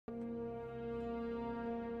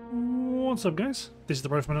What's up, guys? This is the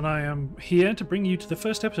Rifleman and I am here to bring you to the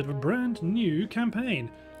first episode of a brand new campaign.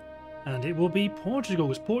 And it will be Portugal,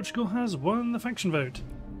 because Portugal has won the faction vote.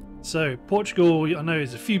 So, Portugal, I know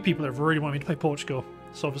there's a few people that really want me to play Portugal.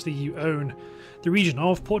 So obviously you own the region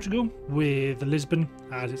of Portugal with Lisbon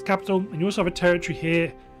as its capital, and you also have a territory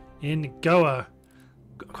here in Goa.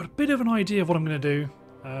 I've got a bit of an idea of what I'm going to do.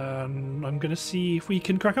 I'm going to see if we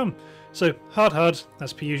can crack on. So, hard,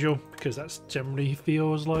 as per usual, because that generally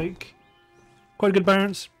feels like quite a good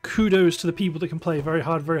balance. Kudos to the people that can play very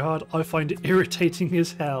hard, very hard. I find it irritating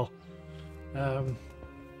as hell.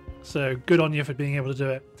 So, good on you for being able to do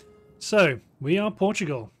it. So, we are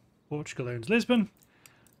Portugal. Portugal owns Lisbon,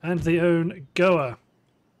 and they own Goa.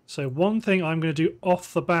 So, one thing I'm going to do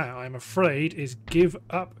off the bat, I'm afraid, is give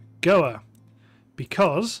up Goa.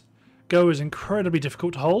 Because Goa is incredibly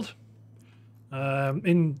difficult to hold.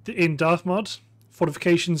 In Darth mod,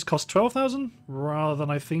 fortifications cost 12,000 rather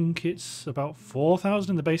than I think it's about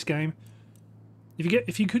 4,000 in the base game.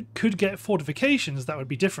 If you could get fortifications, that would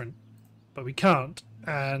be different, but we can't.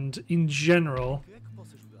 And in general,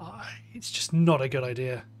 it's just not a good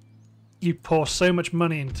idea. You pour so much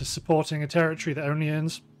money into supporting a territory that only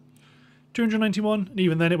earns 291, and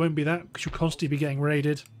even then it won't be that because you'll constantly be getting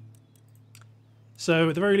raided. So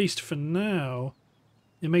at the very least for now,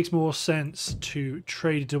 it makes more sense to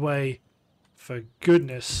trade it away for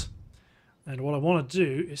goodness. And what I want to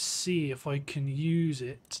do is see if I can use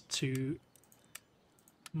it to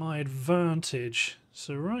my advantage.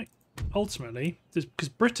 So right, ultimately, because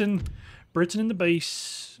Britain in the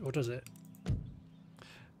base, or does it?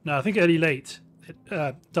 No, I think late,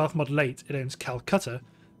 Darth mod late, it owns Calcutta,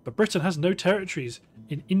 but Britain has no territories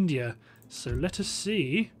in India. So let us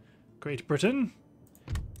see, Great Britain,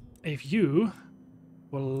 if you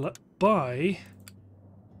will buy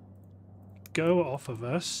Go off of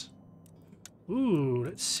us. Ooh,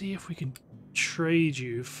 let's see if we can trade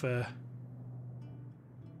you for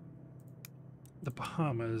the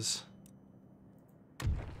Bahamas.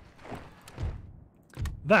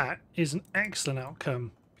 That is an excellent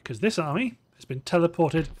outcome because this army has been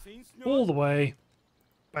teleported all the way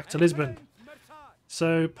back to Lisbon.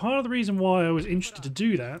 So part of the reason why I was interested to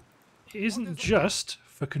do that isn't just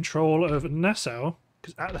for control over Nassau,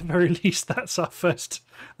 because at the very least that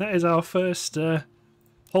is our first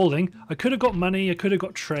holding. I could have got money, I could have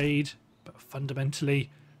got trade, but fundamentally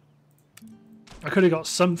I could have got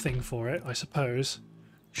something for it, I suppose.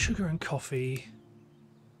 Sugar and coffee.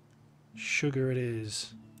 Sugar it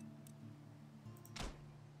is.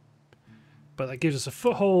 But that gives us a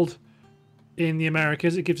foothold in the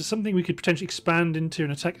Americas. It gives us something we could potentially expand into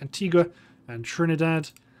and attack Antigua and Trinidad.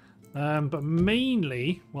 But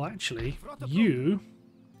mainly, well actually, you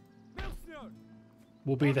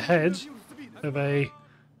will be the head of a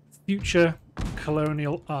future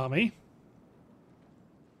colonial army.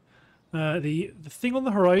 The thing on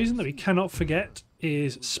the horizon that we cannot forget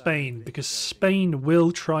is Spain, because Spain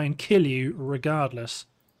will try and kill you regardless.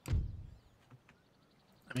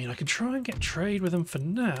 I mean, I can try and get trade with them for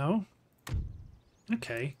now.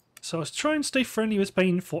 Okay, so let's try and stay friendly with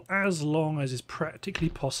Spain for as long as is practically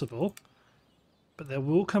possible. But there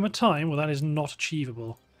will come a time where that is not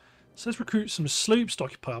achievable. So let's recruit some sloops to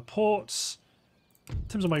occupy our ports. In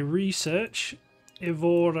terms of my research,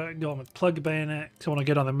 Evora, go on with plug bayonet, because I want to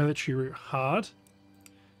get on the military route hard.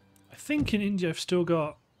 I think in India I've still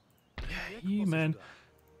got... Yeah, you men.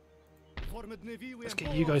 Let's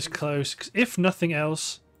get you guys close, because if nothing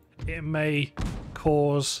else, it may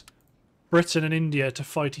cause Britain and India to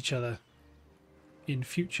fight each other in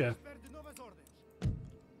future.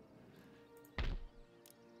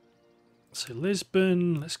 So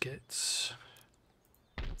Lisbon, let's get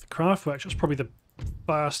the craft workshop's probably the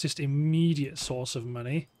fastest immediate source of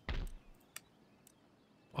money.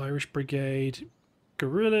 Irish Brigade,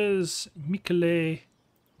 Guerrillas, Michele,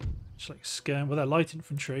 it's like scam, well they're light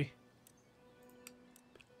infantry.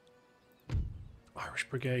 Irish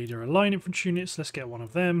Brigade are a line infantry units, let's get one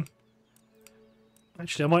of them.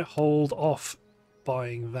 Actually I might hold off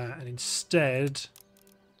buying that and instead...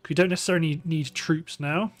 We don't necessarily need troops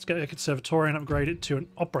now. Let's get a conservatory and upgrade it to an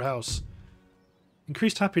opera house.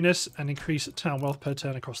 Increased happiness and increased town wealth per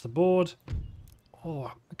turn across the board.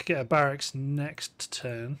 Oh, I could get a barracks next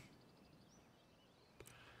turn.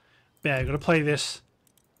 But yeah, I've got to play this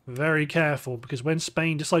very careful because when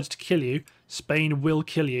Spain decides to kill you, Spain will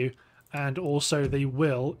kill you, and also they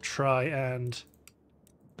will try and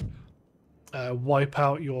wipe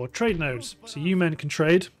out your trade nodes. So you men can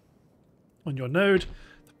trade on your node.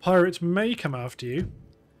 Pirates may come after you.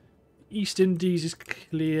 East Indies is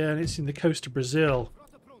clear and it's in the coast of Brazil.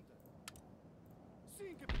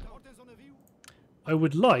 I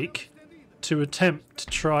would like to attempt to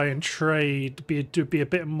try and trade, be a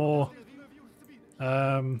bit more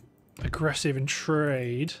aggressive in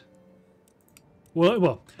trade.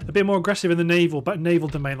 Well, a bit more aggressive in the naval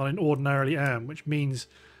domain than I ordinarily am, which means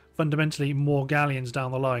fundamentally more galleons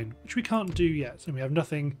down the line, which we can't do yet, and we have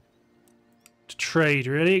nothing to trade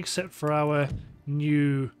really, except for our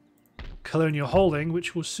new colonial holding,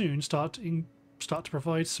 which will soon start to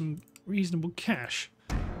provide some reasonable cash.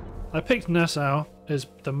 I picked Nassau as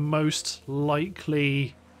the most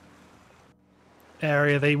likely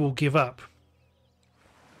area they will give up.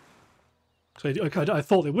 So I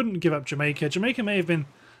thought they wouldn't give up Jamaica. Jamaica may have been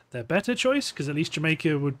their better choice, because at least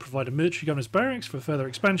Jamaica would provide a military governor's barracks for further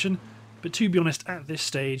expansion. But to be honest, at this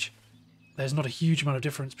stage, there's not a huge amount of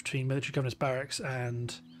difference between military governor's barracks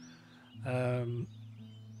and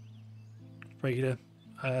regular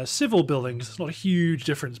civil buildings. It's not a huge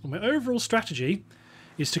difference. But my overall strategy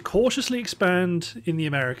is to cautiously expand in the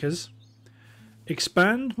Americas,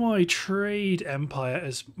 expand my trade empire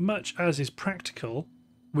as much as is practical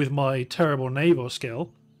with my terrible naval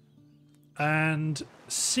skill, and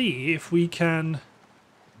see if we can...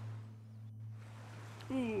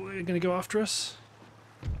 Ooh, they're going to go after us.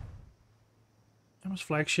 That was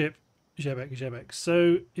flagship. Jebek.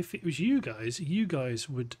 So if it was you guys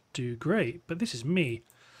would do great. But this is me.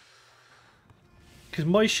 Because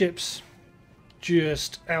my ships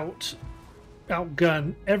just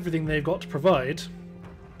outgun everything they've got to provide.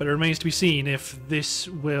 But it remains to be seen if this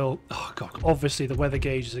will... Oh god, obviously the weather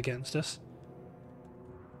gauge is against us.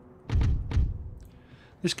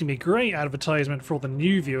 This can be great advertisement for all the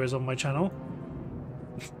new viewers on my channel.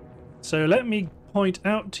 So let me point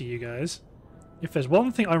out to you guys, if there's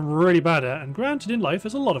one thing I'm really bad at, and granted in life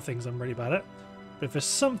there's a lot of things I'm really bad at, but if there's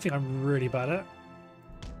something I'm really bad at,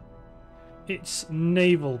 it's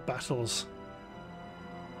naval battles.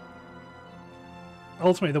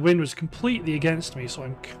 Ultimately, the wind was completely against me, so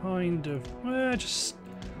I'm kind of... just...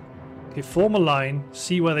 Okay, form a line,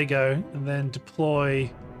 see where they go, and then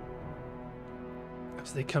deploy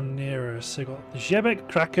as they come nearer. So we've got the Jebek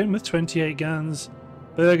Kraken with 28 guns,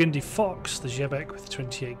 Burgundy Fox, the Jebek with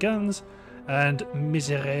 28 guns, and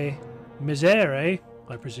Misere,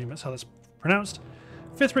 I presume that's how that's pronounced,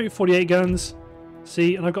 5th rate 48 guns.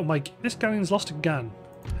 See, and I've got my... This gallion's lost a gun.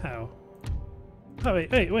 How? Oh,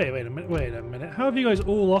 wait a minute. How have you guys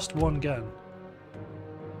all lost one gun?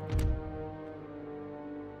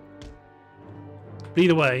 But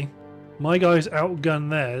either way, my guys outgun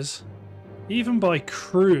theirs, even by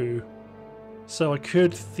crew, so I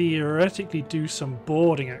could theoretically do some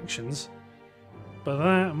boarding actions, but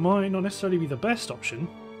that might not necessarily be the best option.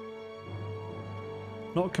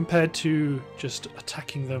 Not compared to just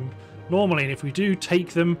attacking them normally, and if we do take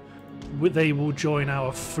them, they will join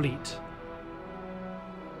our fleet.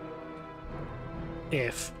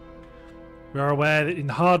 If we are aware that in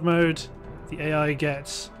hard mode the AI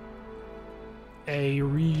gets a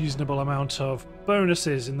reasonable amount of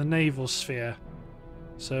bonuses in the naval sphere,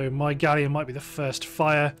 so my galleon might be the first to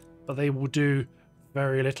fire, but they will do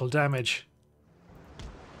very little damage.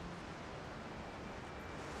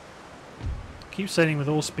 Keep sailing with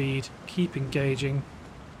all speed, keep engaging.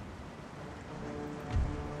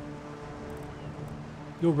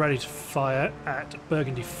 You're ready to fire at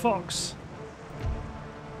Burgundy Fox.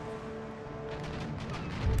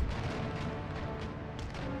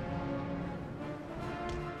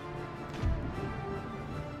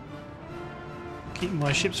 Keep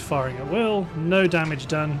my ships firing at will. No damage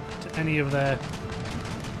done to any of their...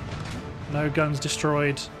 No guns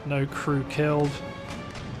destroyed. No crew killed.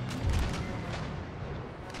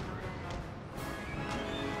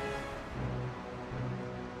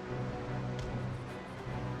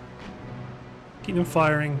 Keep them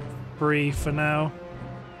firing free for now.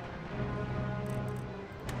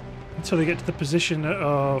 Until they get to the position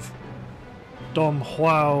of Dom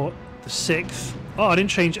Huao the 6th. Oh, I didn't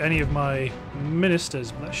change any of my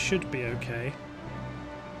ministers, but that should be okay.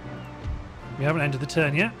 We haven't ended the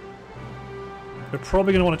turn yet. We're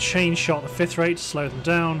probably going to want to chain shot the 5th rate to slow them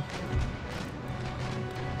down.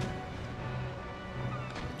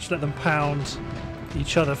 Just let them pound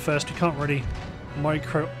each other first. We can't really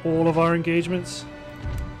micro all of our engagements.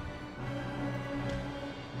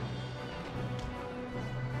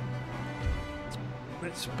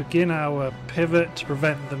 Let's begin our pivot to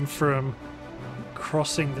prevent them from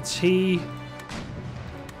crossing the T.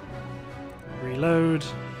 Reload.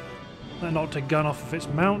 That knocked a gun off of its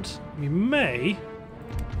mount. We may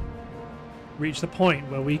reach the point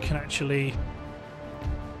where we can actually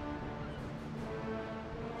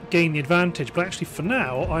gain the advantage, but actually for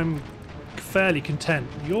now I'm fairly content.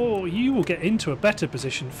 You will get into a better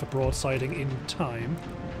position for broadsiding in time.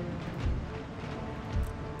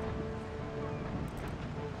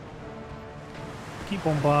 keep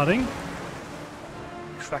bombarding.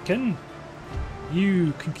 Kraken,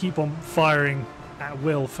 you can keep on firing at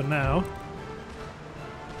will for now.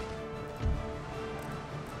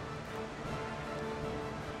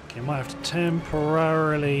 Okay, I might have to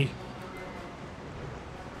temporarily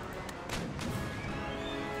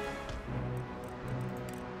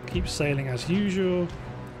keep sailing as usual.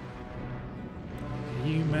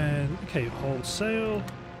 You men, okay, hold sail.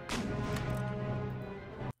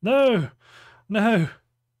 No, no.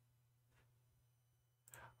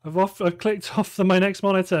 I've clicked off my next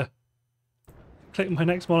monitor. Click my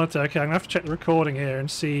next monitor. Okay, I'm gonna have to check the recording here and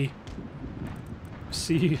see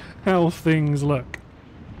how things look.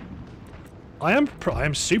 I am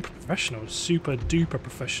super professional, super duper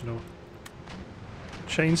professional.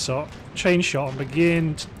 Chain shot, and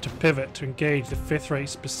begin to pivot to engage the 5th rate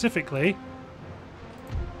specifically.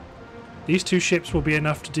 These 2 ships will be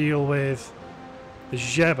enough to deal with the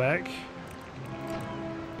Jebek.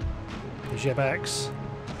 The Jebeks.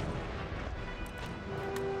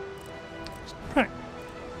 Right.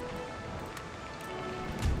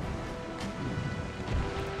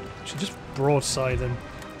 Should just broadside them.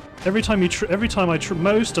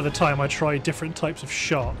 Most of the time I try different types of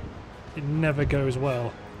shot. It never goes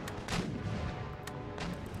well.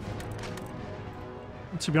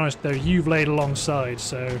 To be honest though, you've laid alongside,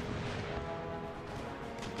 so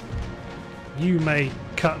you may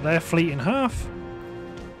cut their fleet in half.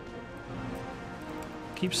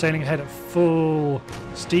 Keep sailing ahead at full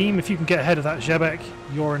steam. If you can get ahead of that Jebek,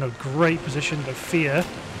 you're in a great position, but fear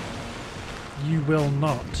you will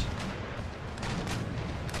not.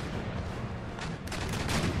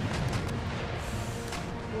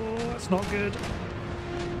 Oh, that's not good.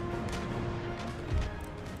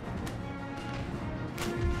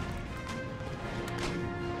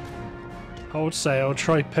 Hold sail,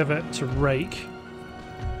 try pivot to rake.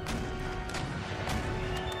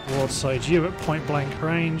 Broadside you at point blank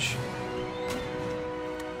range.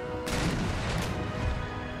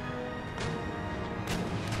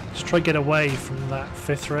 Just try to get away from that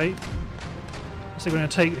 5th rate. So we're going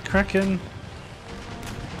to take the Kraken.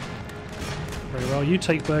 Very well, you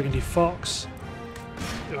take Burgundy Fox.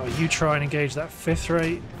 Oh, you try and engage that 5th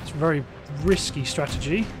rate. It's a very risky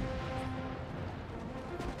strategy.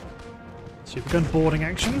 So you've begun boarding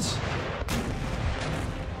actions.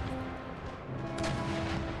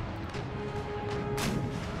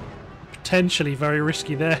 Potentially very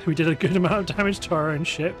risky there. We did a good amount of damage to our own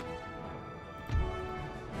ship.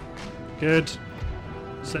 Good.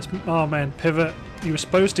 So let's... Oh man, pivot. You were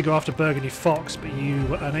supposed to go after Burgundy Fox, but you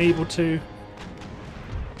were unable to.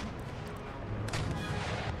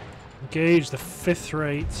 Engage the 5th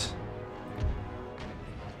rate.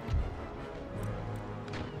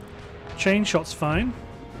 Chain shot's fine.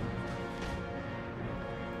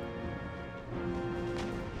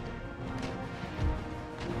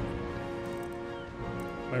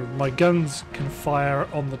 My guns can fire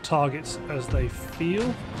on the targets as they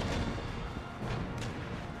feel.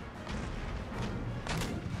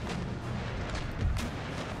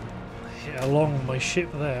 Hit along my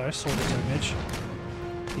ship there, I saw the damage.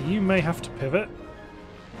 You may have to pivot.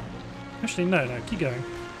 Actually, no, keep going.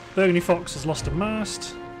 Burgundy Fox has lost a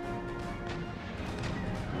mast.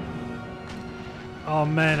 Our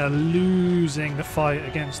men are losing the fight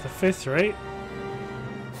against the 5th rate.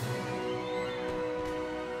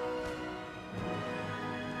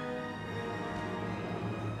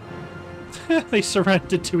 They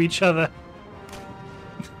surrendered to each other.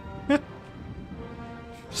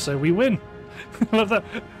 So we win. I love that.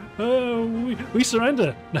 Oh, we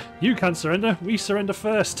surrender. No, you can't surrender. We surrender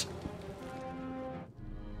first.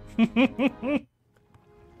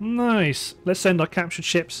 Nice. Let's send our captured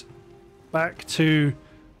ships back to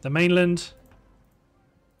the mainland.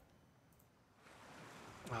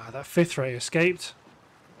 Ah, that 5th ray escaped.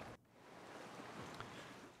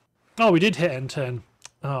 Oh, we did hit end turn.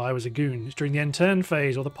 Oh, I was a goon. It's during the end turn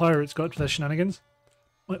phase, or the pirates got up to their shenanigans.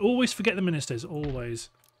 I always forget the ministers,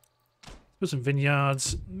 always. Put some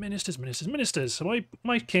vineyards. Ministers. So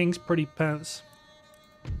my king's pretty pants.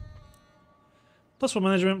 +1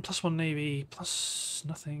 management, +1 navy, plus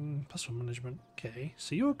nothing, +1 management. Okay,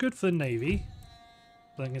 so you're good for the navy.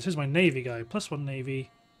 Then this is my navy guy. +1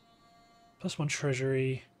 navy, +1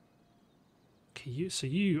 treasury. Okay, so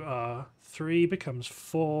you are 3 becomes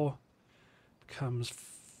 4 becomes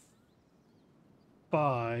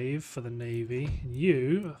 5 for the navy. And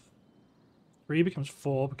you 3 becomes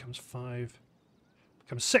 4 becomes 5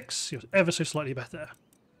 becomes 6. You're ever so slightly better.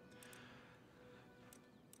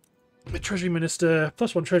 The Treasury Minister,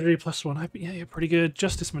 +1 Treasury, +1. Yeah, you're pretty good.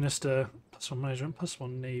 Justice Minister, +1 Management,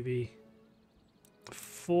 +1 Navy.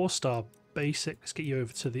 4-star basic. Let's get you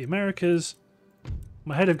over to the Americas.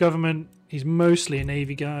 My head of government, he's mostly a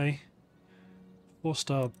Navy guy.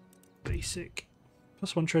 4-star basic.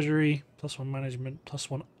 +1 treasury, +1 management,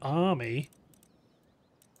 +1 army.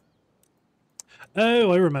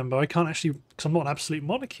 Oh, I remember. I can't actually, because I'm not an absolute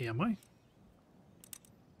monarchy, am I?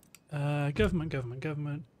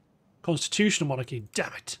 Government. Constitutional monarchy.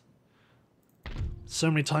 Damn it. So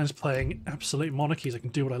many times playing absolute monarchies, I can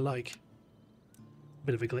do what I like.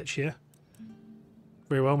 Bit of a glitch here.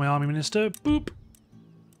 Very well, my army minister. Boop.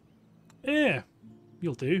 Yeah,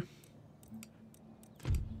 you'll do.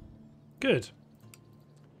 Good.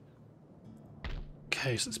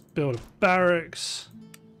 Okay, so let's build a barracks.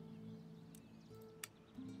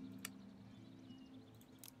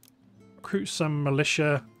 Recruit some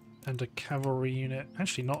militia and a cavalry unit.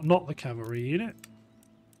 Actually, not the cavalry unit.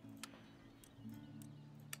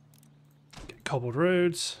 Get cobbled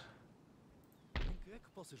roads.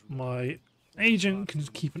 My agent can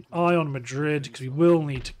keep an eye on Madrid because we will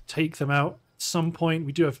need to take them out at some point.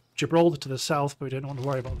 We do have Gibraltar to the south, but we don't want to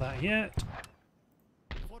worry about that yet.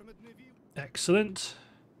 Excellent.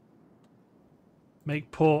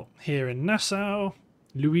 Make port here in Nassau.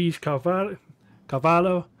 Luis Carvalho.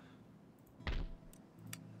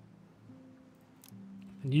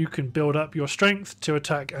 And you can build up your strength to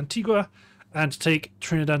attack Antigua and take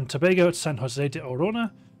Trinidad and Tobago at San Jose de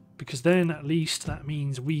Orona, because then at least that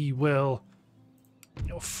means we will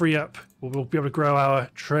free up, we'll be able to grow our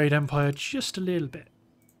trade empire just a little bit.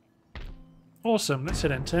 Awesome, let's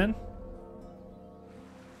hit N10.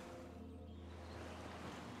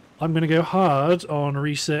 I'm going to go hard on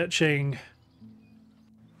researching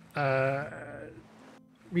to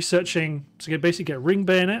basically get ring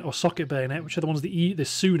bayonet or socket bayonet, which are the ones that eat the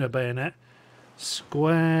sooner bayonet,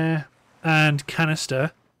 square and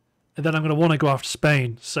canister, and then I'm going to want to go after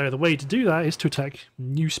Spain. So the way to do that is to attack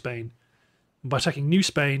New Spain. By attacking New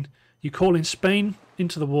Spain, you call in Spain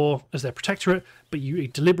into the war as their protectorate, but you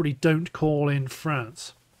deliberately don't call in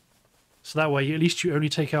France. So that way, at least you only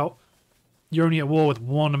take out, you're only at war with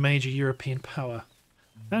one major European power.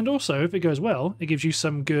 And also, if it goes well, it gives you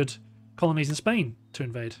some good colonies in Spain to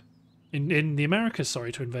invade. In the Americas,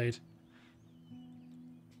 sorry, to invade.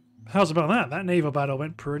 How's about that? That naval battle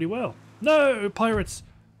went pretty well. No, pirates!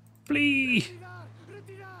 Flee!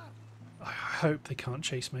 I hope they can't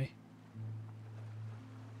chase me.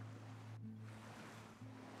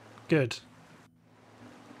 Good.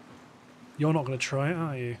 You're not going to try it,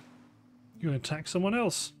 are you? You're going to attack someone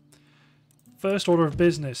else. First order of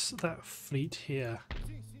business, that fleet here.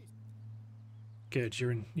 Good,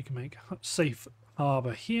 you're in. You can make safe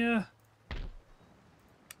harbour here.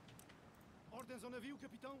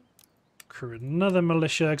 Crew another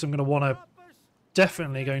militia because I'm going to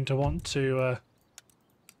definitely going to want to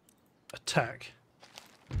attack.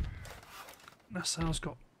 Nassau's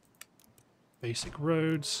got basic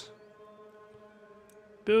roads.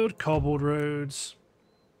 Build cobbled roads.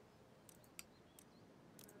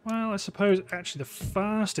 Well, I suppose actually the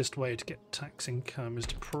fastest way to get tax income is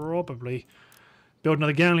to probably build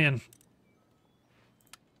another galleon.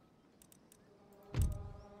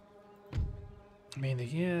 I mean, they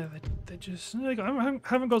just haven't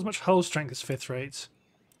got as much hull strength as 5th rates.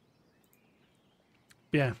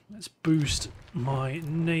 But yeah, let's boost my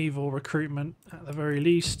naval recruitment at the very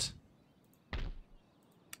least.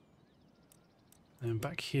 And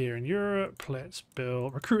back here in Europe, let's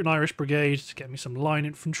recruit an Irish brigade to get me some line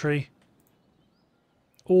infantry.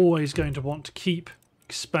 Always going to want to keep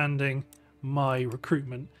expanding my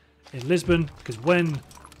recruitment in Lisbon, because when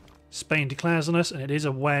Spain declares on us, and it is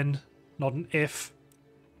a when, not an if,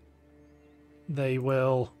 they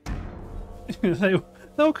will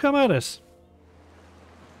they'll come at us.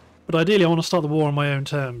 But ideally I want to start the war on my own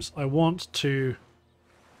terms. I want to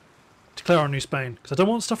declare on New Spain, because I don't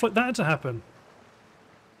want stuff like that to happen.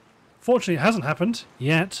 Fortunately, it hasn't happened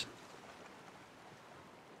yet.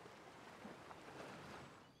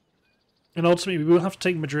 And ultimately, we will have to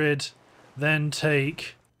take Madrid, then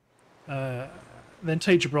take Gibraltar,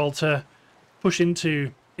 push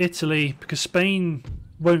into Italy, because Spain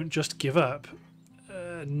won't just give up.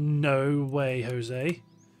 No way, Jose.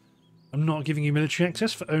 I'm not giving you military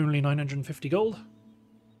access for only 950 gold.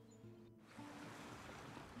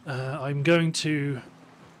 I'm going to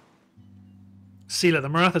see that the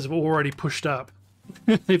Marathas have already pushed up.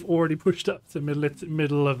 They've already pushed up to the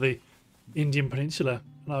middle of the Indian Peninsula.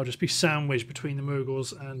 And I'll just be sandwiched between the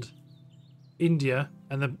Mughals and India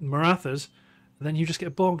and the Marathas. And then you just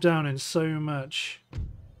get bogged down in so much.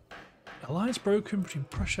 Alliance broken between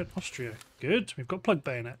Prussia and Austria. Good. We've got plug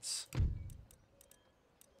bayonets.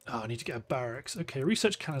 Oh, I need to get a barracks. Okay,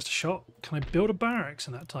 research canister shot. Can I build a barracks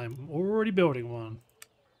in that time? I'm already building one.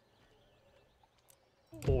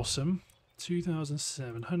 Awesome.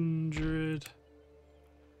 2,700.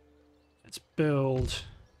 Let's build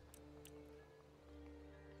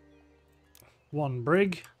one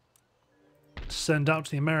brig. Send out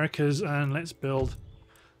to the Americas, and let's build...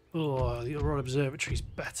 Oh, the Aurora Observatory's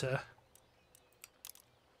better.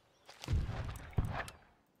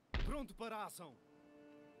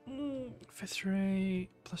 Fifth rate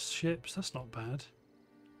plus ships, that's not bad.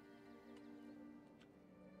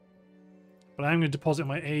 But I'm going to deposit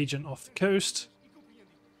my agent off the coast.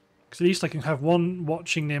 Because at least I can have one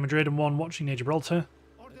watching near Madrid and one watching near Gibraltar.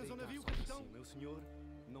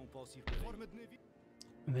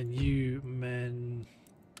 And then you men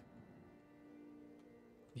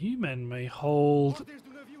may hold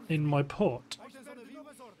in my port.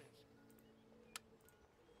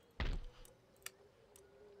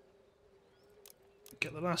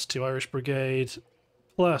 Get the last two Irish Brigade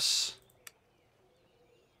plus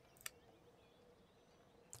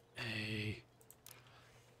a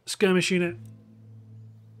skirmish unit.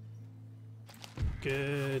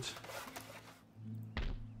 Good.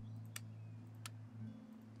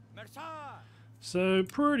 So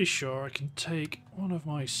pretty sure I can take one of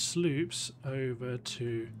my sloops over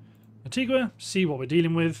to Antigua, see what we're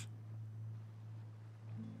dealing with.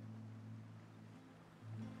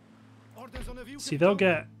 See, they'll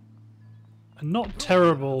get a not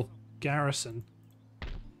terrible garrison.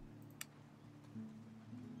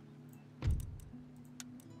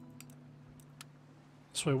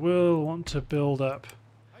 So I will want to build up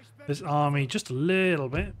this army just a little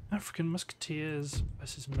bit. African musketeers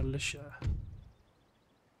versus militia.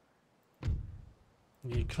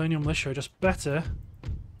 The colonial militia are just better.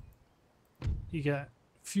 You get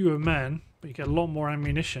fewer men, but you get a lot more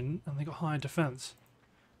ammunition, and they got higher defense.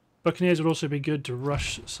 Buccaneers would also be good to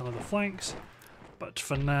rush some of the flanks, but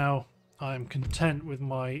for now I'm content with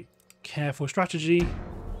my careful strategy.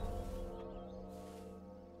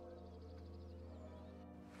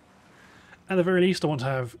 At the very least I want to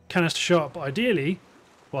have canister shot, but ideally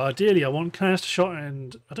I want canister shot,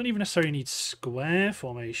 and I don't even necessarily need square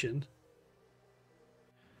formation.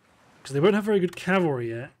 Because they won't have very good cavalry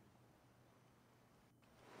yet.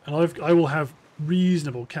 And I will have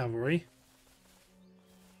reasonable cavalry.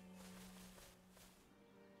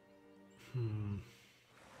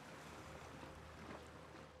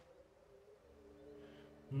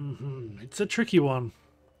 It's a tricky one.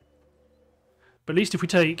 But at least if we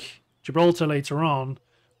take Gibraltar later on,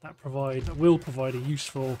 that will provide a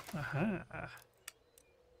useful... Aha!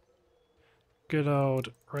 Good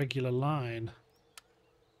old regular line.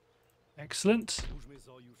 Excellent.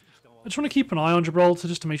 I just want to keep an eye on Gibraltar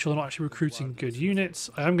just to make sure they're not actually recruiting good units.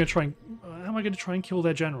 I am going to try and... am I going to try and kill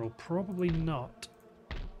their general? Probably not.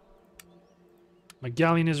 My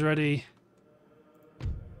galleon is ready.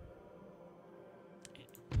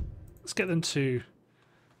 Let's get them to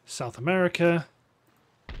South America.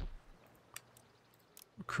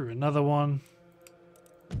 Recruit another one.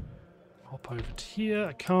 Hop over to here.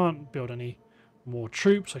 I can't build any more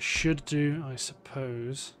troops. I should do, I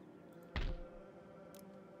suppose.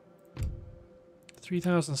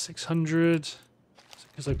 3,600.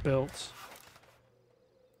 Because I built.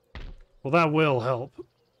 Well, that will help.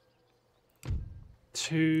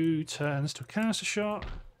 2 turns to a canister shot.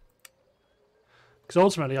 Because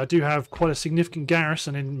ultimately I do have quite a significant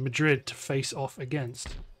garrison in Madrid to face off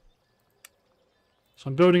against. So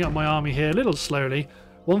I'm building up my army here a little slowly.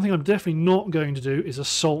 One thing I'm definitely not going to do is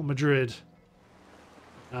assault Madrid.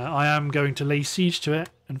 I am going to lay siege to it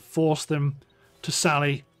and force them to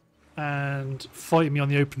sally and fight me on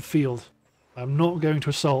the open field. I'm not going to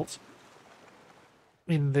assault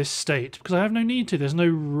in this state because I have no need to. There's no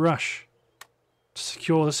rush to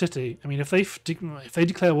secure the city. I mean, if they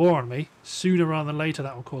declare war on me, sooner rather than later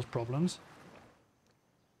that will cause problems.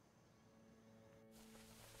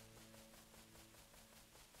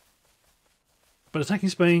 But attacking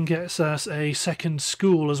Spain gets us a second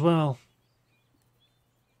school as well,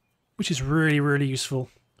 which is really, really useful,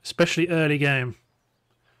 especially early game.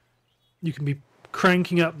 You can be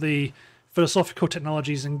cranking up the philosophical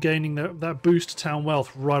technologies and gaining that boost to town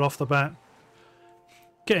wealth right off the bat.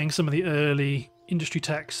 Getting some of the early industry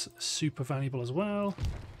techs super valuable as well.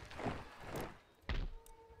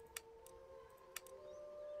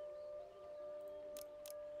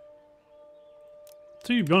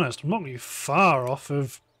 To be honest, I'm not really far off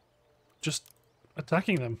of just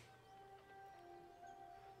attacking them.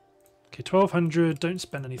 Okay, 1,200. Don't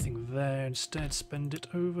spend anything there. Instead, spend it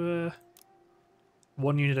over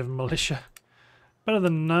 1 unit of militia. Better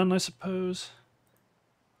than none, I suppose.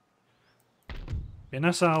 Yeah,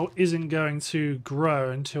 Nassau isn't going to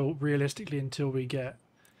grow realistically until we get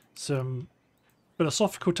some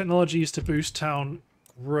philosophical technologies to boost town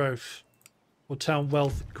growth or town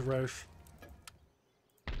wealth growth.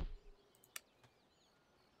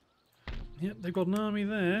 Yep, they've got an army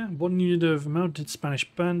there. 1 unit of mounted Spanish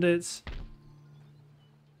bandits.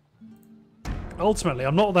 Ultimately,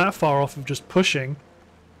 I'm not that far off of just pushing,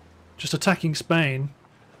 just attacking Spain,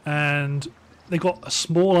 and they've got a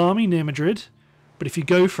small army near Madrid. But if you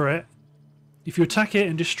go for it, if you attack it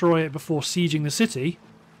and destroy it before sieging the city,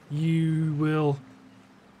 you'll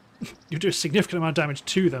do a significant amount of damage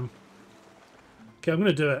to them. Okay, I'm going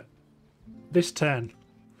to do it. This turn.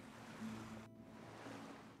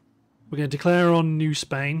 We're going to declare on New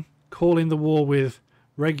Spain, call in the war with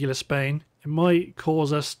regular Spain. It might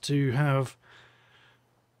cause us to have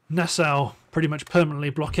Nassau pretty much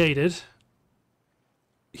permanently blockaded.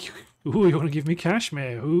 Ooh, you want to give me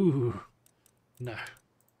Kashmir? Ooh. No.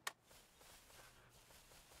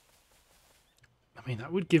 I mean,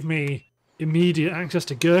 that would give me immediate access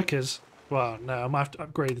to Gurkhas. Well, no, I might have to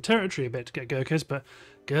upgrade the territory a bit to get Gurkhas, but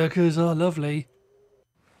Gurkhas are lovely.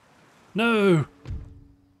 No!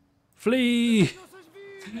 Flee!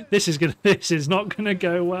 This is not gonna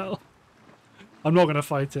go well. I'm not gonna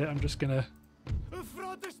fight it, I'm just gonna...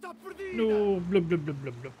 No, blub blub blub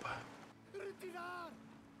blub blub.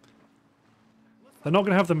 They're not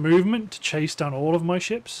gonna have the movement to chase down all of my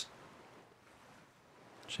ships.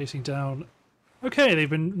 Chasing down... Okay, they've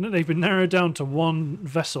been narrowed down to 1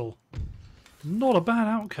 vessel. Not a bad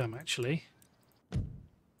outcome, actually.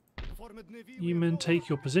 You men take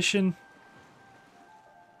your position.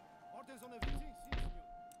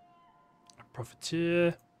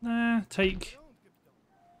 Profiteer. Nah, take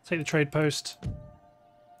the trade post.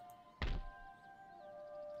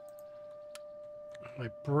 My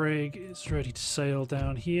brig is ready to sail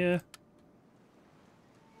down here.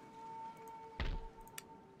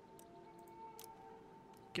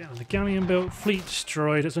 Get the galleon built. Fleet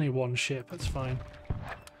destroyed. It's only 1 ship. That's fine.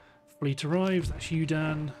 Fleet arrives. That's you,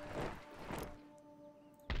 Dan.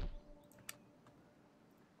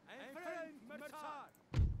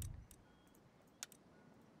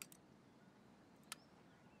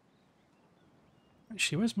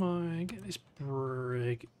 Actually, where's my... Get this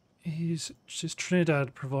brig. Does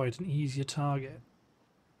Trinidad provide an easier target?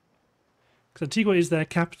 Because Antigua is their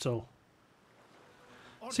capital.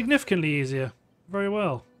 Significantly easier. Very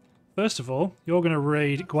well. First of all, you're going to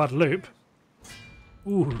raid Guadeloupe.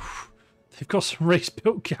 Ooh, they've got some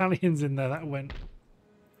race-built galleons in there. That went...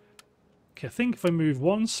 Okay, I think if I move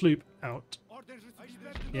 1 sloop out...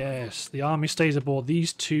 Yes, the army stays aboard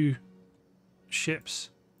these 2 ships.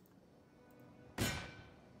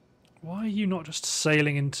 Why are you not just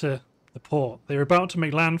sailing into the port? They're about to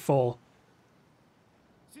make landfall.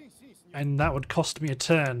 And that would cost me a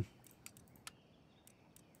turn.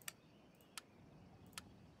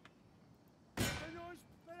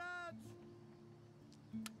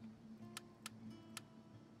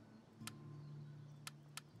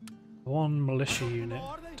 One militia unit.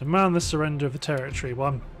 Demand the surrender of the territory.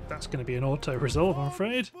 Well, that's going to be an auto-resolve, I'm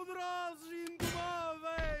afraid.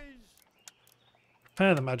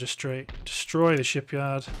 Prepare the magistrate. Destroy the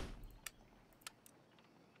shipyard.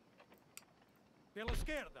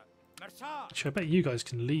 Actually, I bet you guys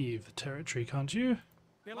can leave the territory, can't you?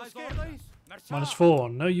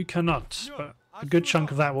 -4. No, you cannot. But a good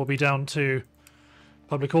chunk of that will be down to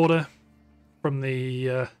public order from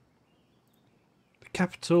the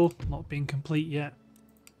capital not being complete yet.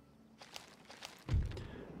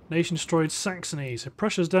 Nation destroyed Saxony, so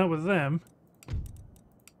Prussia's dealt with them.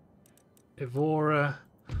 Evora.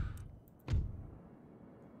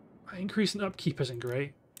 Increase in upkeep isn't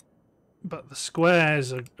great, but the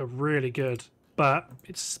squares are really good. But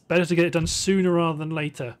it's better to get it done sooner rather than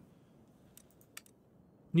later.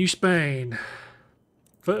 New Spain.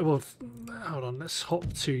 Well, hold on, let's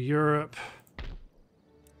hop to Europe.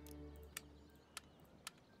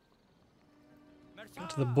 Get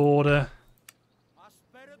to the border.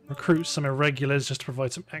 Recruit some irregulars just to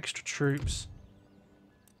provide some extra troops.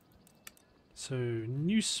 So,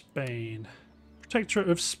 New Spain. Protectorate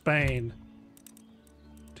of Spain.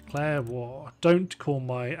 Declare war. Don't call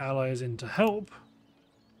my allies in to help.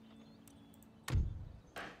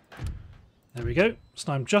 There we go.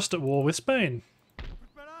 So I'm just at war with Spain.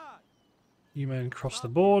 You men cross the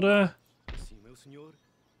border.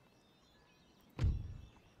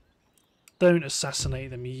 Don't assassinate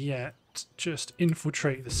them yet. Just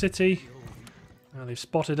infiltrate the city. Now they've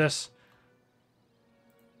spotted us.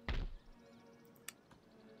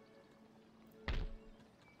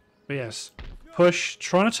 But yes, push,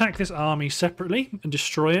 try and attack this army separately and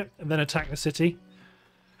destroy it, and then attack the city.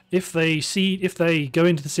 If they go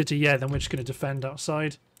into the city, yeah, then we're just going to defend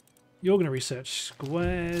outside. You're going to research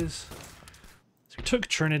squares. So we took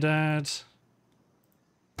Trinidad.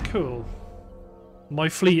 Cool. My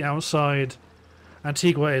fleet outside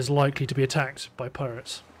Antigua is likely to be attacked by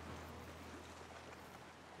pirates.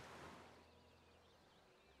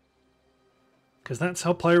 Because that's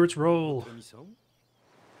how pirates roll.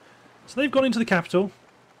 So they've gone into the capital.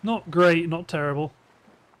 Not great, not terrible.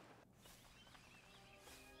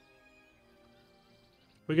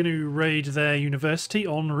 We're going to raid their university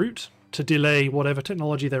en route to delay whatever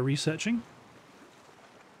technology they're researching.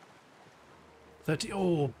 30,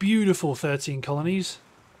 oh, beautiful 13 colonies.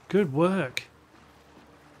 Good work.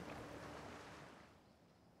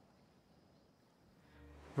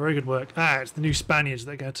 Very good work. Ah, it's the new Spaniards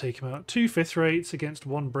that are going to take him out. 2 5th rates against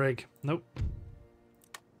 1 brig. Nope.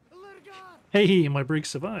 Hey, my brig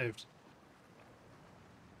survived.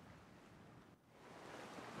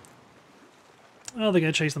 Oh, they're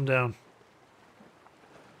going to chase them down.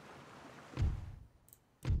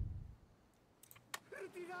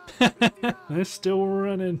 They're still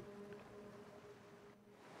running.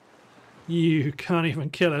 You can't even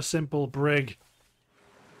kill a simple brig.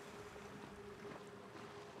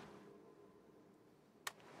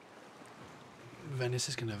 Venice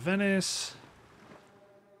is going to Venice.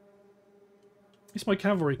 At least my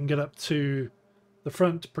cavalry can get up to the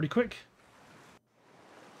front pretty quick.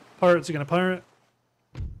 Pirates are going to pirate.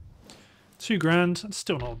 2 grand. That's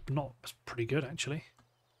still not that's pretty good, actually.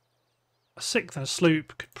 A 6th and a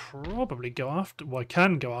sloop could probably go after... Well, I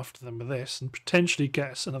can go after them with this and potentially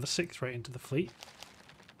get us another 6th rate into the fleet.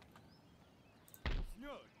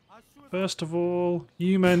 First of all,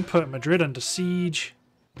 you men put Madrid under siege.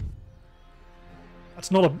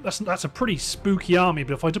 That's a pretty spooky army,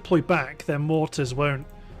 but if I deploy back, their mortars won't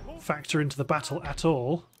factor into the battle at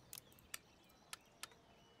all.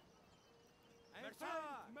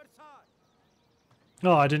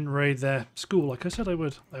 Oh, I didn't raid their school like I said I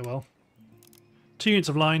would. Oh well. 2 units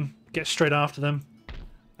of line, get straight after them.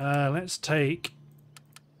 Let's take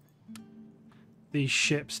these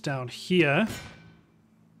ships down here.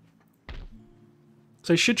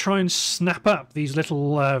 So I should try and snap up these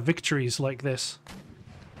little victories like this.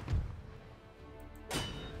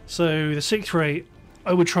 So the 6th rate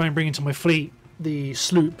I would try and bring into my fleet. The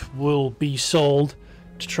sloop will be sold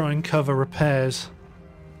to try and cover repairs.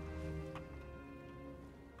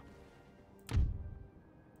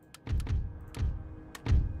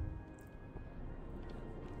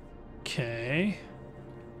 Okay.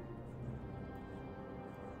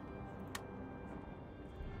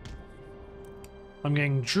 I'm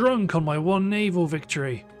getting drunk on my 1 naval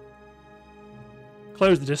victory.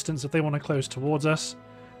 Close the distance if they want to close towards us.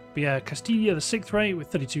 But yeah, Castilla, the 6th rate with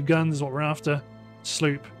 32 guns is what we're after.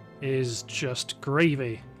 Sloop is just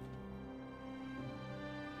gravy.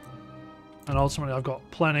 And ultimately I've got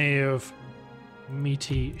plenty of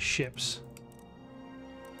meaty ships.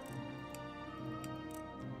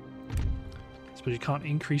 I suppose you can't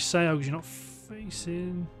increase sail because you're not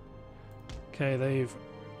facing... Okay, they've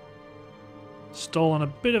stolen a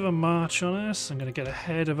bit of a march on us. I'm going to get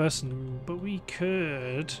ahead of us, but we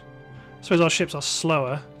could... I suppose our ships are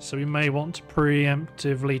slower, so we may want to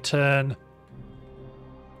preemptively turn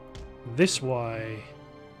this way.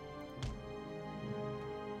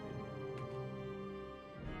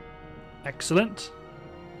 Excellent.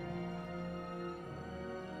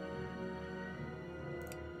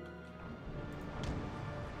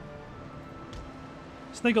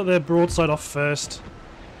 So they got their broadside off first.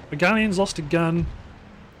 The galleons lost a gun,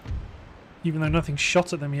 even though nothing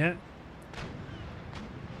shot at them yet.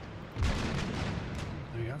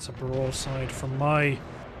 That's a broadside from my...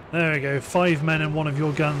 There we go, 5 men and 1 of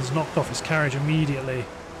your guns knocked off his carriage immediately.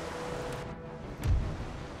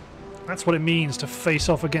 That's what it means to face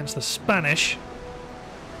off against the Spanish.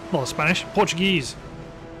 Not the Spanish, Portuguese.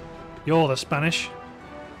 You're the Spanish.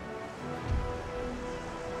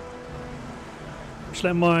 Just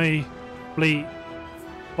let my fleet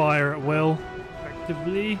fire at will,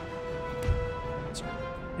 effectively.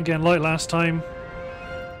 Again, like last time.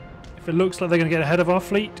 If it looks like they're going to get ahead of our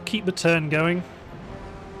fleet, keep the turn going.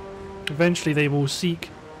 Eventually they will seek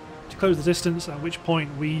to close the distance, at which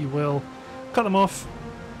point we will cut them off.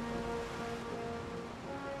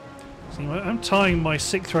 See, I'm tying my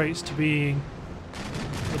 6th rates to being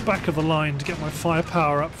the back of the line to get my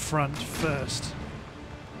firepower up front first.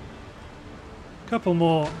 A couple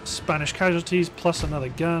more Spanish casualties plus another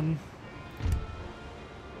gun.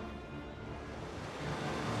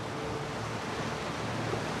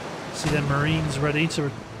 See their marines ready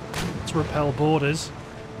to repel boarders.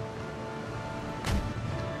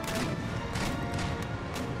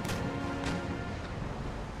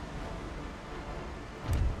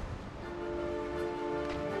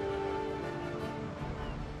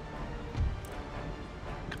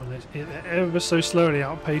 They're ever so slowly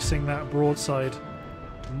outpacing that broadside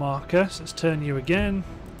marker. So let's turn you again.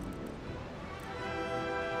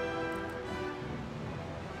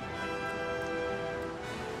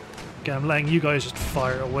 Again, I'm letting you guys just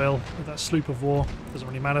fire at will with that sloop of war. Doesn't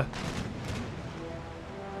really matter.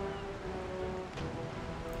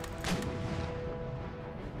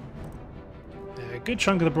 Yeah, a good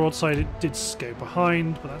chunk of the broadside it did go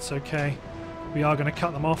behind, but that's okay. We are going to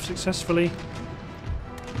cut them off successfully.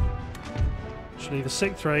 Actually, the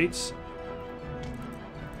 6th rates,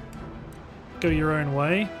 go your own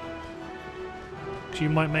way, because you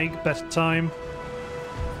might make better time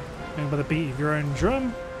going by the beat of your own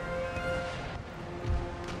drum.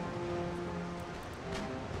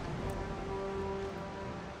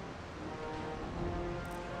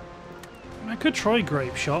 I could try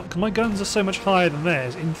Grape Shot, because my guns are so much higher than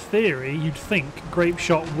theirs. In theory, you'd think Grape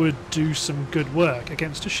Shot would do some good work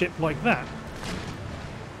against a ship like that.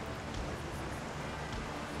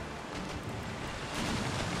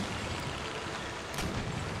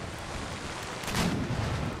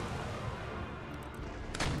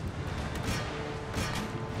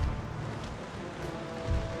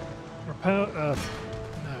 No,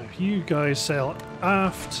 you guys sail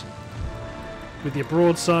aft with your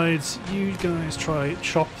broadsides. You guys try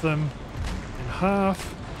chop them in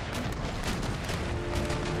half.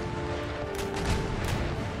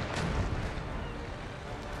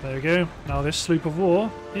 There we go. Now this sloop of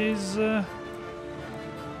war is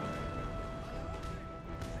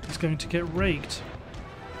going to get raked.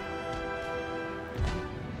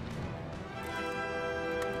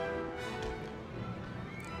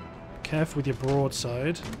 Careful with your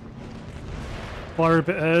broadside. Fire a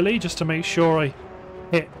bit early just to make sure I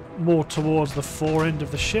hit more towards the fore end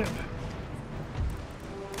of the ship.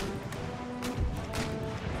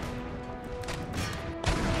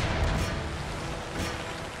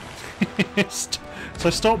 So I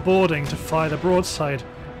stopped boarding to fire the broadside.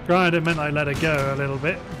 Granted, it meant I let her go a little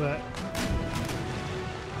bit, but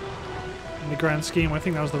in the grand scheme I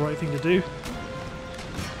think that was the right thing to do.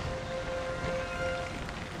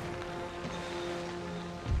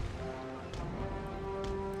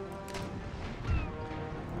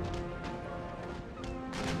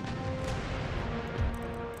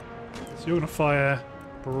 So you're going to fire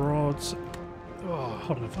broads. Oh,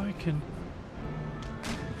 hold on, if I can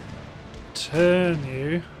turn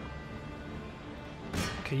you.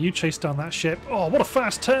 Okay, you chase down that ship. Oh, what a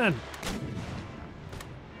fast turn!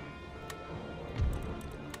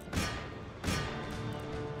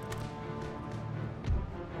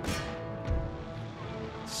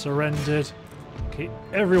 Surrendered. Okay,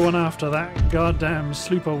 everyone after that goddamn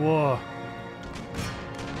sloop of war.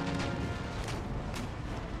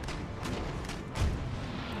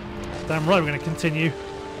 Damn right we're going to continue.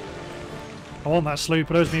 I want that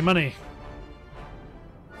sloop, it owes me money.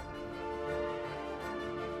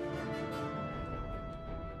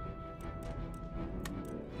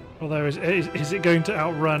 Although, is it going to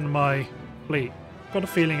outrun my fleet? Got a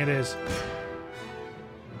feeling it is.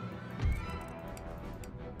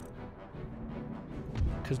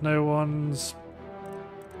 Because no one's...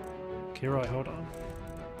 Okay, right, hold on.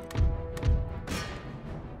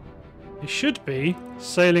 It should be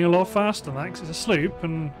sailing a lot faster than that because it's a sloop,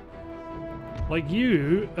 and like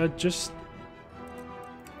you are just...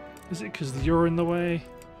 Is it because you're in the way?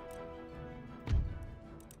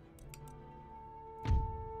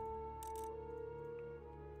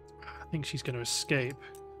 I think she's going to escape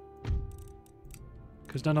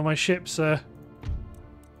because none of my ships are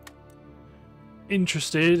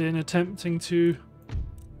interested in attempting to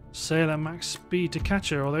sail at max speed to catch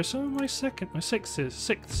her, although some of my sixths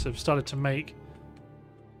have started to make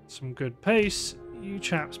some good pace. You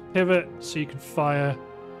chaps pivot so you can fire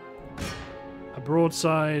a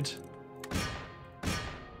broadside.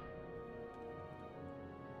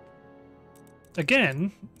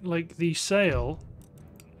 Again, like the sail,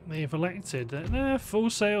 they've elected that full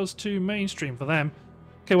sail's too mainstream for them.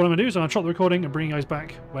 Okay, what I'm going to do is I'm going to stop the recording and bring you guys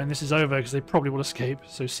back when this is over because they probably will escape.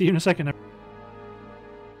 So see you in a second.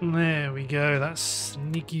 There we go, that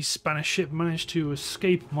sneaky Spanish ship managed to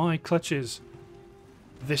escape my clutches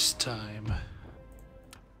this time.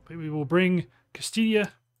 But we will bring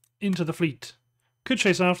Castilla into the fleet. Could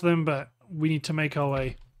chase after them, but we need to make our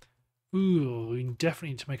way. Ooh, we definitely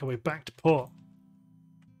need to make our way back to port.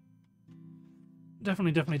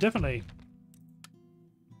 Definitely.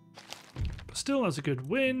 But still, that's a good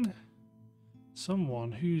win.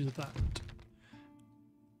 Someone, who's that?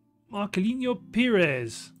 Marcelino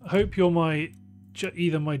Perez. I hope you're my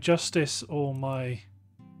either my justice or my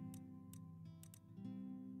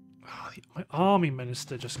My army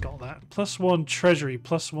minister just got that. +1 treasury,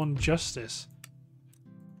 +1 justice.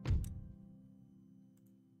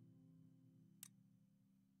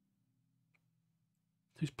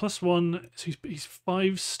 He's +1, so he's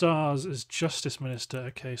 5 stars as justice minister.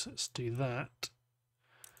 Okay, so let's do that.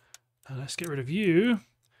 And let's get rid of you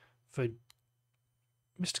for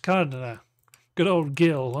Mr. Cardinal. Good old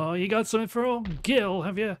Gil. Oh, you got something for old Gil,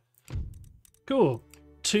 have you? Cool.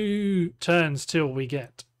 2 turns till we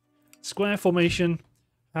get square formation.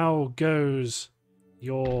 How goes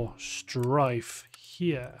your strife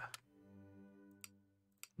here?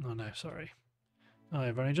 Oh no, sorry.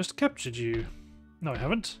 I've only just captured you. No, I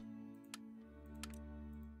haven't.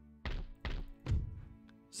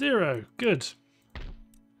 0. Good.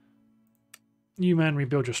 You man,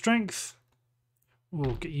 rebuild your strength.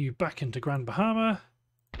 We'll get you back into Grand Bahama.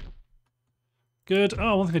 Good.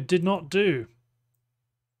 Oh, one thing I did not do.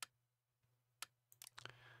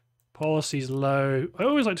 Policy's low. I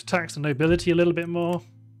always like to tax the nobility a little bit more.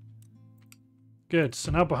 Good.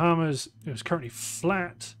 So now Bahamas is currently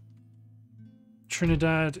flat.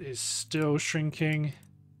 Trinidad is still shrinking.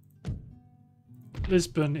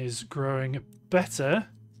 Lisbon is growing better.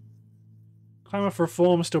 Climate for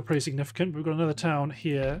reform is still pretty significant. We've got another town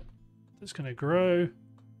here that's going to grow.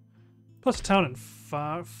 Plus a town in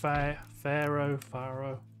Faro.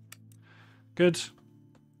 Good.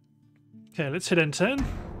 Okay, let's hit N10.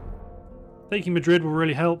 Taking Madrid will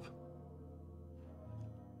really help.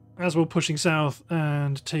 As we're pushing south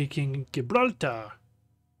and taking Gibraltar.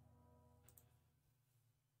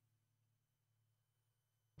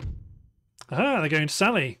 Aha, they're going to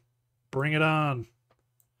Sally. Bring it on.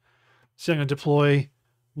 So I'm going to deploy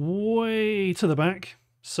way to the back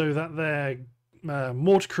so that their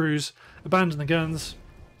mortar crews abandon the guns.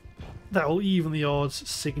 That will even the odds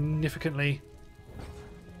significantly.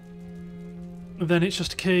 Then it's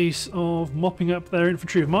just a case of mopping up their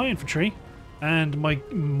infantry with my infantry, and my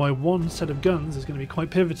one set of guns is going to be quite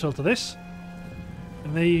pivotal to this,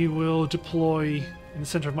 and they will deploy in the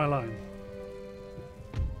centre of my line.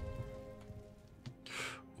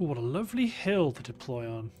 Ooh, what a lovely hill to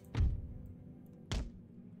deploy on.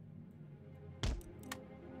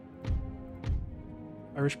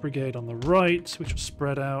 Irish Brigade on the right, which will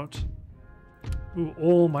spread out. Ooh,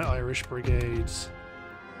 all my Irish brigades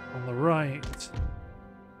on the right.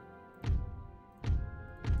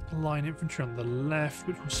 Line infantry on the left,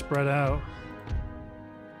 which will spread out.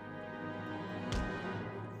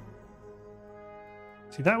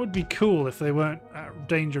 See, that would be cool if they weren't at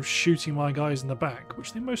danger of shooting my guys in the back,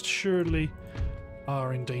 which they most assuredly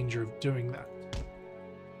are in danger of doing that.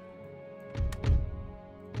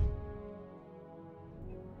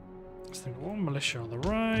 So one militia on the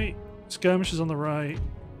right, skirmishers on the right.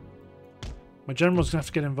 My general's going to have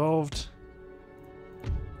to get involved.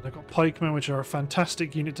 And I've got pikemen, which are a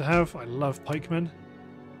fantastic unit to have. I love pikemen.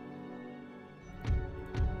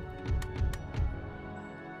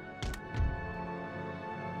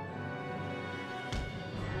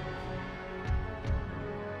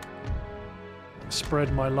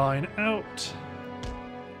 Spread my line out.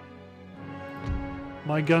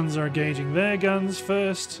 My guns are engaging their guns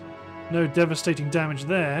first. No devastating damage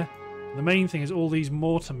there. The main thing is all these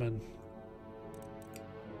mortarmen.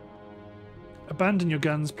 Abandon your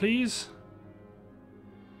guns, please.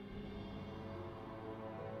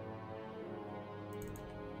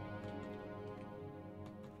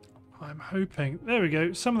 I'm hoping... There we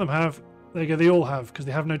go. Some of them have. There you go. They all have, because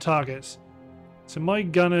they have no targets. So my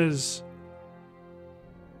gunners...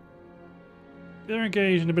 They're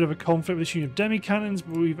engaged in a bit of a conflict with this unit of demi-cannons,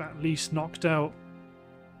 but we've at least knocked out...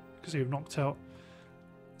 Because we've knocked out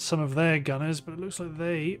some of their gunners, but it looks like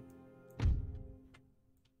they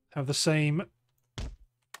have the same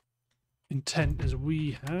intent as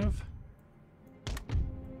we have.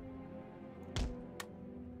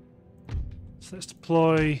 So let's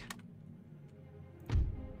deploy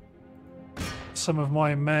some of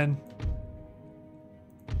my men.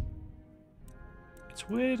 It's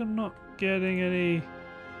weird I'm not getting any...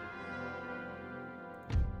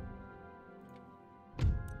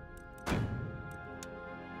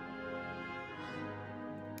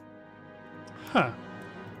 Huh.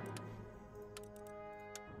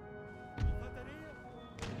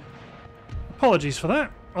 Apologies for that.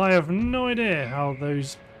 I have no idea how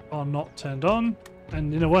those are not turned on,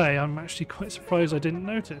 and in a way I'm actually quite surprised I didn't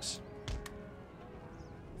notice.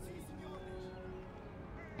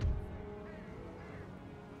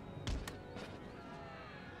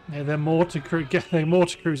 Yeah, their mortar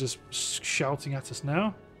cruisers shouting at us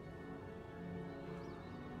now.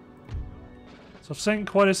 So I've sent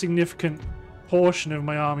quite a significant portion of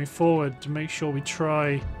my army forward to make sure we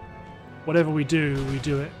try whatever we do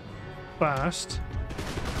it fast.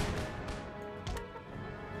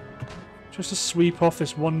 Just to sweep off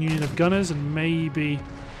this one unit of gunners and maybe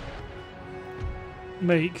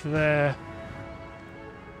make their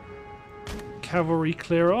cavalry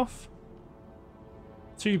clear off.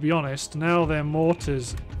 To be honest, now their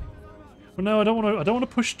mortars. Well, no, I don't want to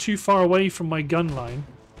push too far away from my gun line.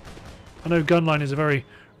 I know gun line is a very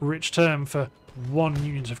rich term for one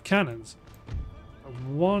unit of cannons.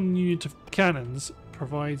 One unit of cannons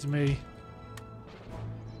provides me.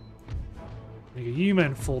 You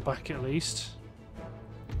men fall back at least.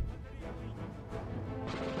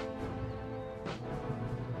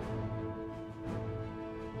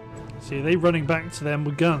 See, are they running back to them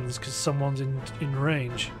with guns because someone's in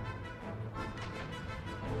range?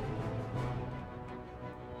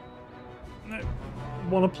 No,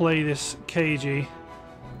 want to play this cagey.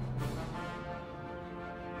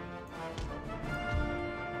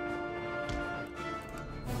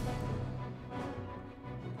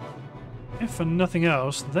 If for nothing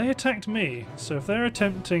else, they attacked me. So if they're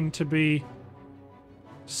attempting to be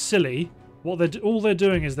silly, all they're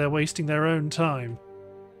doing is they're wasting their own time.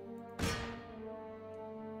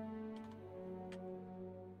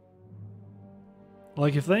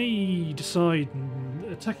 Like if they decide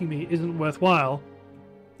attacking me isn't worthwhile,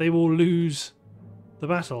 they will lose the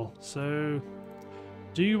battle. So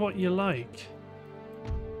do what you like.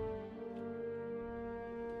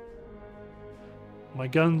 My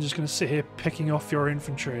gun's just going to sit here picking off your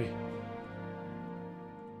infantry.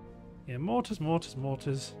 Yeah, mortars, mortars,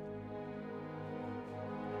 mortars.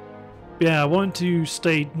 Yeah, I want to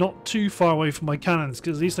stay not too far away from my cannons,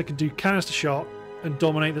 because at least I can do canister shot and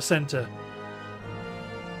dominate the centre.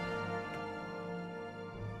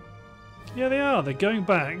 Yeah, they are. They're going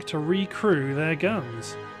back to recrew their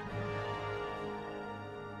guns.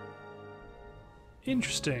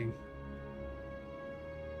 Interesting.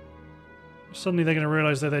 Suddenly they're going to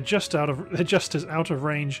realise that they're just as out of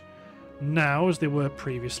range now as they were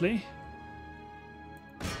previously.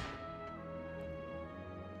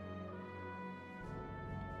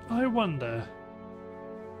 I wonder.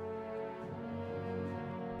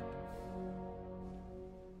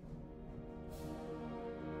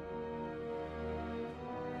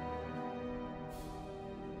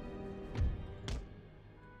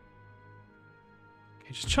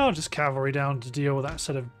 Just charge this cavalry down to deal with that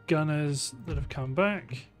set of gunners that have come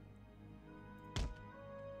back.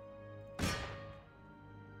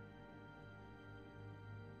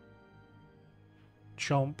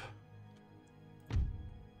 Chomp.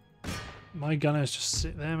 My gunners just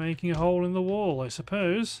sit there making a hole in the wall, I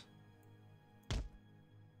suppose.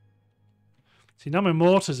 See, now their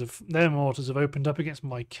mortars have opened up against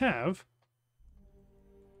my cav.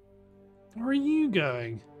 Where are you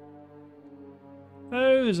going?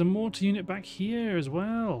 Oh, there's a mortar unit back here as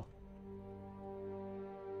well.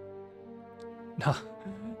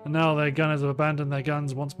 And now their gunners have abandoned their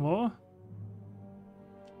guns once more.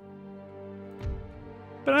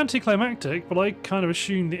 But anticlimactic, but I kind of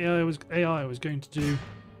assumed the AI was going to do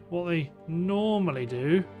what they normally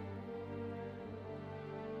do.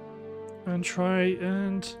 And try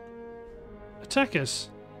and attack us.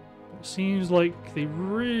 It seems like they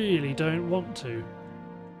really don't want to.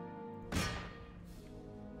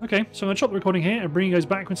 Okay, so I'm going to stop the recording here and bring you guys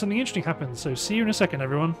back when something interesting happens. So see you in a second,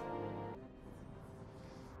 everyone.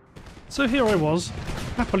 So here I was,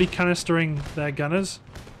 happily canistering their gunners,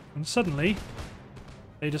 and suddenly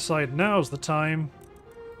they decide now's the time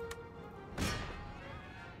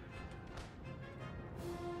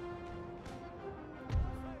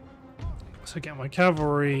so get my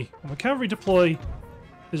cavalry. When my cavalry deploy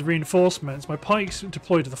as reinforcements, my pikes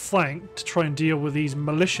deploy to the flank to try and deal with these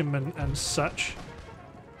militiamen and such.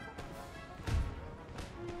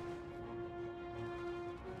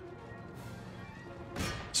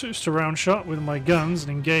 Switch to round shot with my guns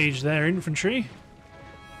and engage their infantry.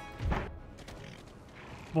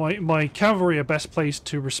 My cavalry are best placed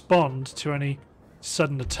to respond to any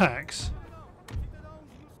sudden attacks.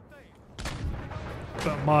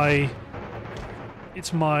 But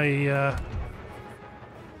it's my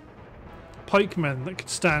pikemen that could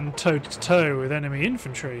stand toe to toe with enemy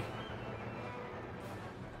infantry.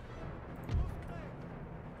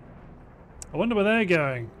 I wonder where they're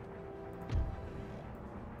going.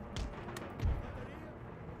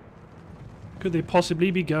 Could they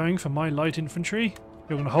possibly be going for my light infantry?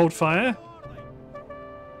 You're going to hold fire.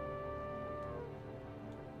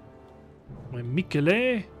 My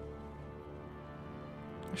Michele.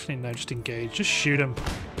 Actually, no, just engage. Just shoot them.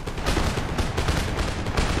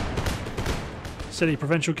 Silly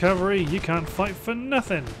provincial cavalry, you can't fight for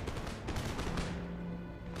nothing.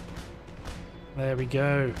 There we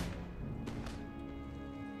go.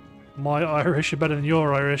 My Irish are better than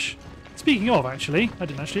your Irish. Speaking of, actually, I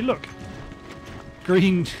didn't actually look.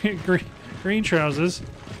 Green, green trousers,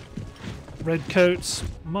 red coats.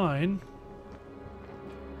 Mine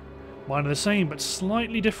are the same, but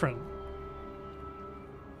slightly different.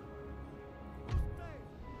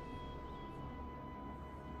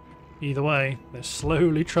 Either way, they're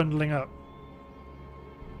slowly trundling up.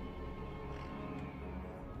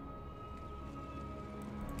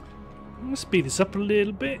 I'm going to speed this up a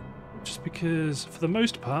little bit, just because for the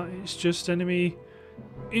most part it's just enemy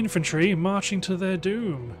infantry marching to their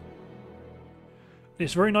doom.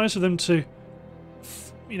 It's very nice of them to,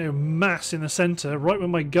 you know, mass in the centre right when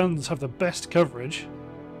my guns have the best coverage,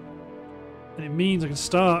 and it means I can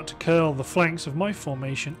start to curl the flanks of my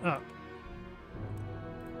formation up.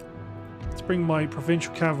 Let's bring my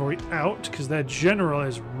provincial cavalry out because their general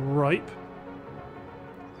is ripe.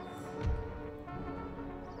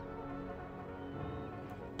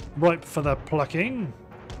 Ripe for the plucking.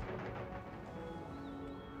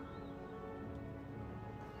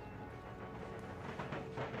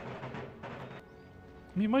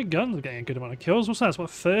 I mean, my guns are getting a good amount of kills. What's that? It's what,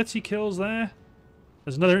 30 kills there?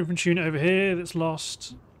 There's another infantry unit over here that's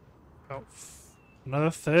lost about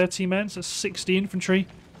another 30 men. So that's 60 infantry.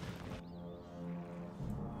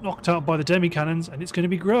 Knocked out by the demi-cannons, and it's going to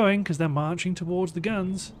be growing because they're marching towards the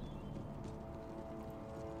guns.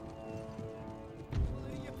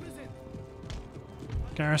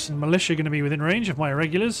 Garrison militia going to be within range of my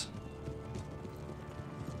irregulars.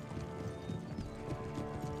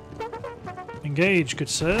 Engage, good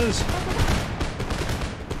sirs.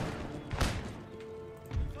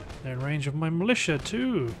 They're in range of my militia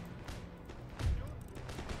too.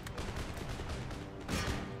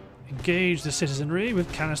 Engage the citizenry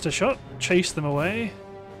with canister shot. Chase them away.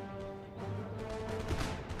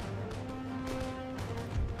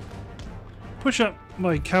 Push up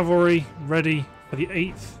my cavalry ready for the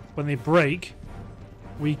 8th. When they break,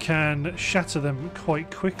 we can shatter them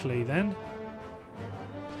quite quickly then.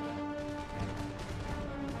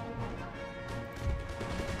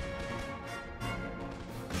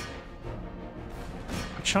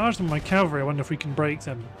 I charge them with my cavalry. I wonder if we can break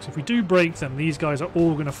them. So if we do break them, these guys are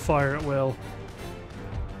all going to fire at will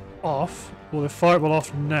off. Well, they fire at will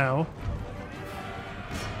off now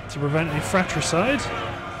to prevent any fratricide.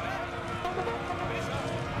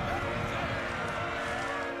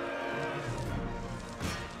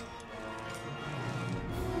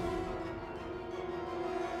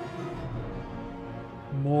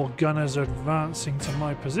 More gunners are advancing to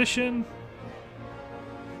my position.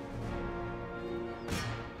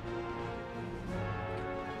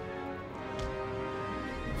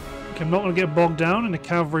 Okay, I'm not going to get bogged down in a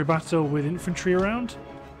cavalry battle with infantry around.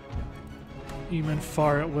 You men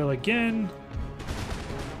fire at will again.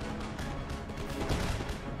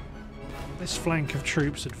 This flank of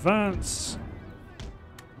troops advance.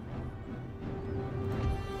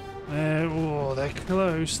 Oh, they're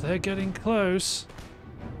close. They're getting close.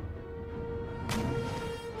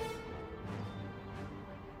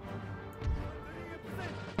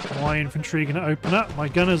 My infantry are going to open up. My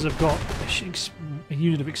gunners have got a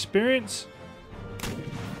unit of experience.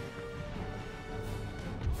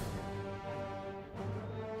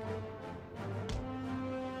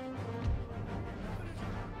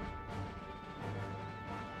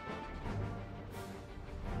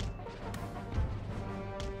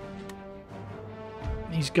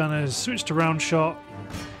 These gunners switch to round shot,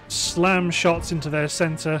 slam shots into their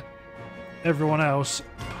centre. Everyone else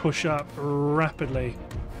push up rapidly.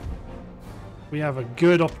 We have a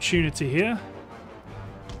good opportunity here.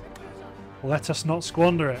 Let us not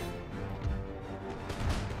squander it.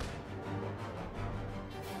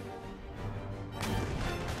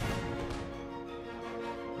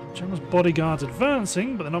 General's bodyguards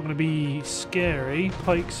advancing, but they're not going to be scary.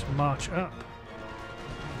 Pikes march up.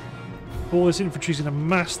 All this infantry is going to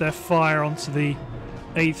mass their fire onto the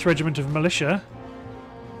 8th Regiment of Militia.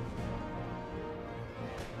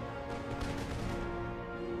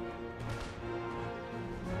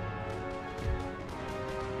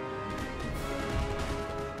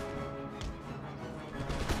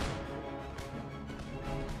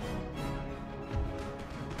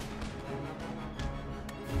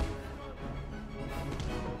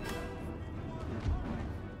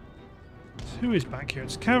 Who is back here?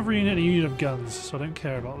 It's cavalry and a unit of guns, so I don't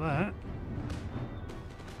care about that.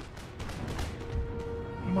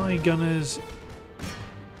 My gunners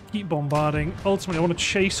keep bombarding. Ultimately, I want to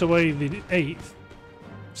chase away the 8th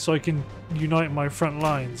so I can unite my front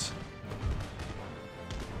lines.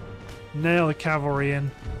 Nail the cavalry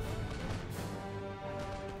in.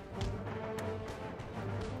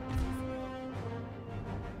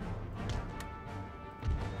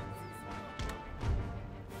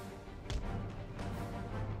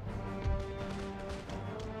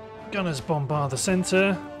 Gunners bombard the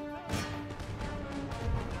centre.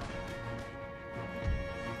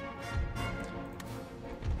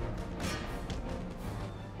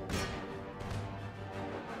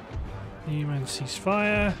 Human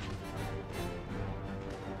ceasefire.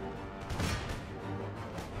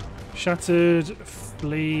 Shattered.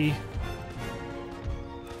 Flee.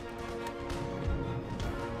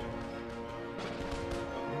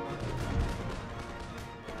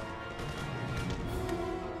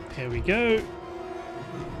 Here we go.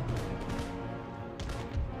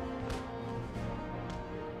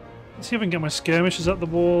 Let's see if I can get my skirmishers up the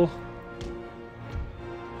wall.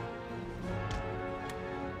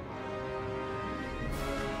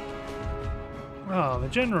 Ah, the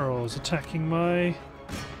general's attacking my...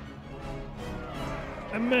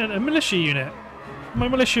 a militia unit. My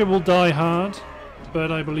militia will die hard,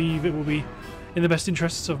 but I believe it will be in the best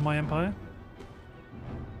interests of my empire.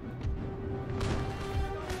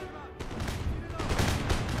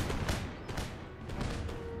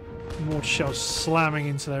 Mortar shells slamming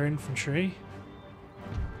into their infantry.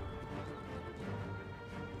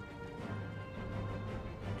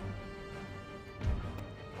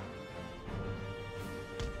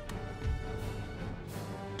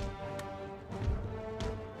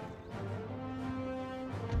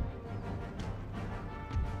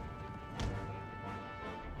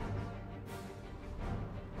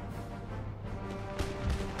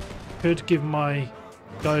 Could give my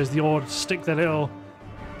guys the order to stick their little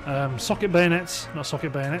socket bayonets, not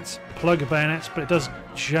socket bayonets, plug bayonets, but it does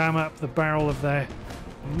jam up the barrel of their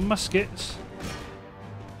muskets.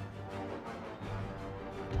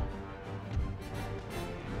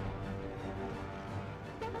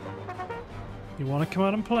 You want to come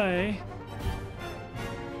out and play?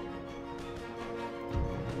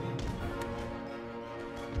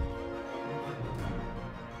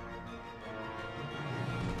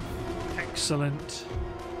 Excellent.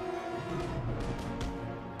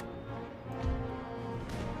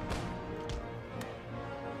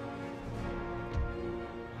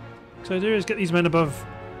 So I do is get these men above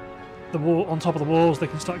the wall, on top of the walls. They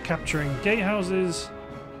can start capturing gatehouses.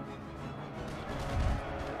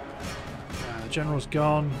 The general's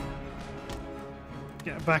gone.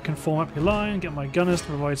 Get back and form up your line. Get my gunners to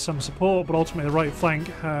provide some support, but ultimately the right flank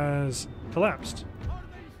has collapsed.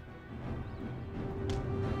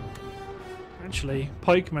 Actually,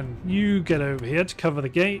 pikemen, you get over here to cover the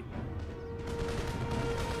gate.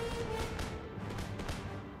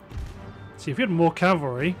 See, if we had more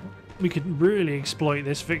cavalry, we could really exploit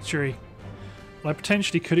this victory. I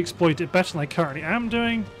potentially could exploit it better than I currently am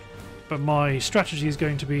doing, but my strategy is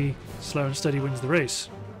going to be slow and steady wins the race.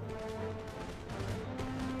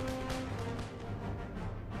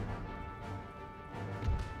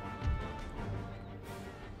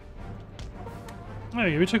 Oh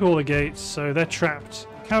yeah, we took all the gates, so they're trapped.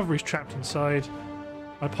 Cavalry's trapped inside.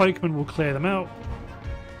 My pikemen will clear them out.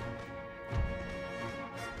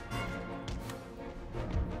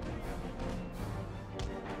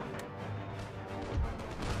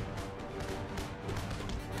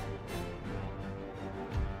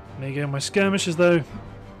 There you go, my skirmishers though.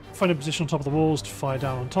 Find a position on top of the walls to fire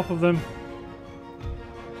down on top of them.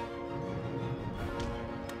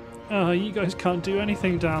 Oh, you guys can't do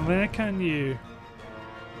anything down there, can you?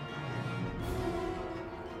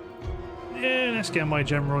 Yeah, let's get my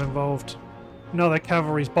general involved. Now their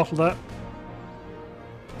cavalry's bottled up.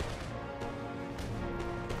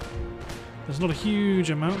 There's not a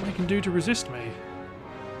huge amount they can do to resist me.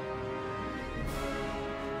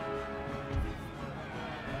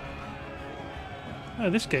 Oh,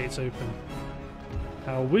 this gate's open.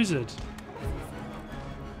 How wizard.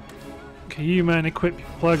 Okay, you men equip your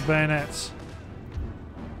plug bayonets.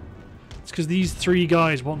 It's because these three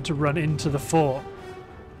guys want to run into the fort.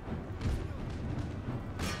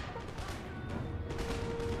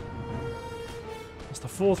 That's the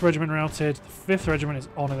 4th Regiment routed. The 5th Regiment is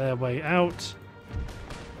on their way out.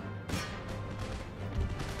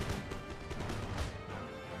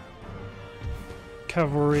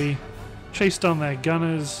 Cavalry chase down their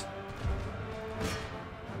gunners.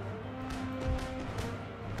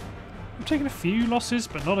 I'm taking a few losses,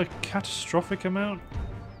 but not a catastrophic amount.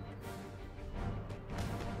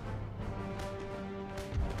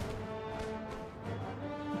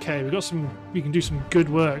 Okay, we can do some good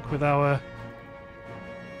work with our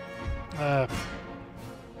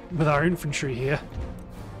infantry here.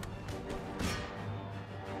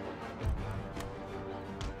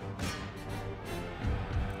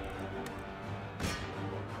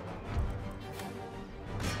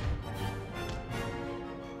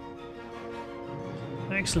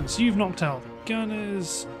 Excellent, so you've knocked out the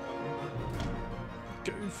gunners.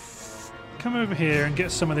 Go come over here and get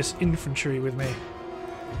some of this infantry with me.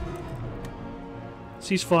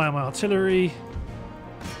 Cease fire my artillery.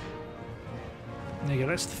 There you go,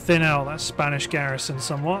 let's thin out that Spanish garrison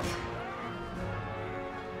somewhat.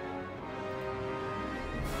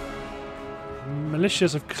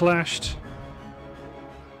 Militias have clashed,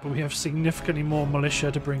 but we have significantly more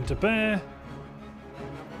militia to bring to bear.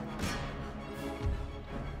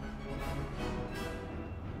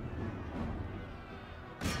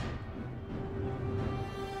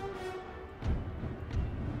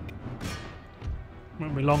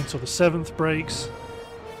 Won't be long till the 7th breaks.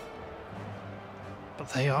 But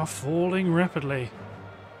they are falling rapidly.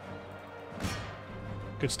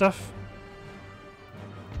 Good stuff.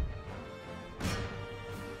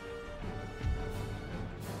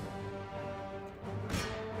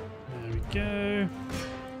 There we go.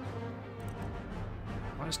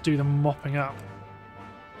 Let's do the mopping up.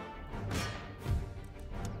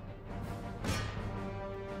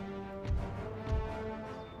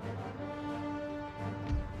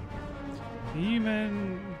 You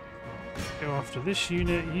men go after this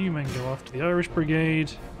unit, you men go after the Irish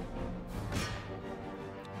Brigade.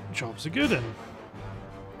 Jobs are good and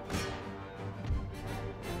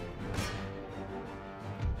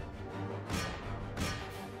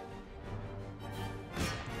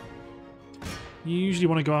you usually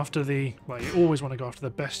want to go after you always want to go after the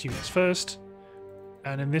best units first.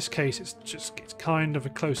 And in this case it's kind of a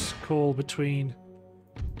close call between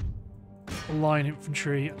line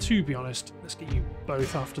infantry. To be honest, let's get you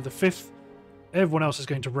both after the 5th. Everyone else is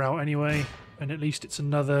going to rout anyway, and at least it's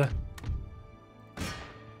a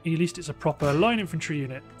proper line infantry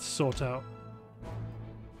unit to sort out.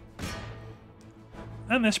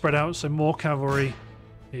 And they're spread out, so more cavalry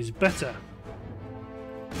is better.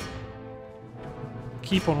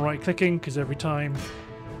 Keep on right clicking, because every time,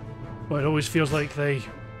 well, it always feels like they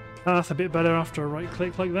path a bit better after a right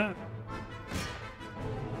click like that.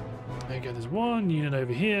 There you go, there's one unit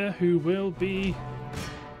over here who will be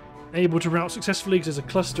able to rout successfully because there's a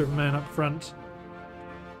cluster of men up front.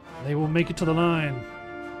 They will make it to the line.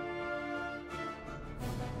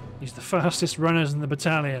 He's the fastest runners in the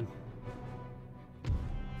battalion.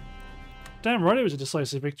 Damn right, it was a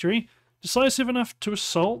decisive victory. Decisive enough to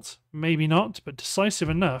assault? Maybe not, but decisive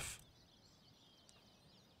enough.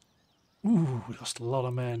 Ooh, we lost a lot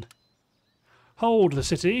of men. Hold the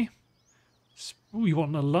city. Ooh, you want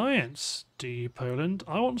an alliance, do you, Poland?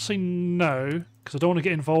 I want to say no, because I don't want to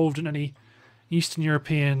get involved in any Eastern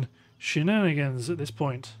European shenanigans at this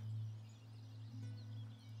point.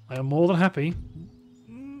 I am more than happy.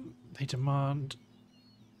 They demand...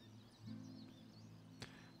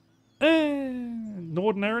 And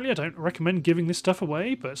ordinarily, I don't recommend giving this stuff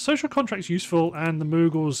away, but social contract's useful, and the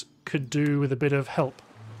Mughals could do with a bit of help.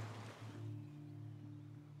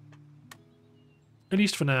 At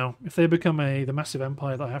least for now. If they become the massive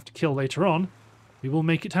empire that I have to kill later on, we will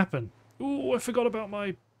make it happen. Ooh, I forgot about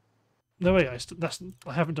my... No, wait, I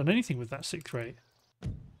haven't done anything with that 6th rate.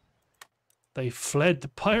 They fled the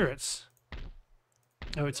pirates.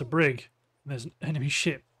 Oh, it's a brig. There's an enemy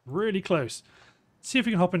ship really close. Let's see if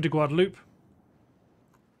we can hop into Guadeloupe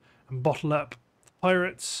and bottle up the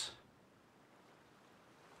pirates.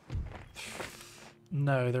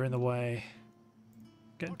 No, they're in the way.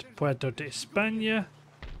 Get to Puerto de España.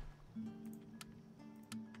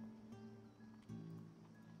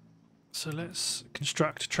 So let's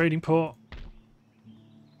construct a trading port.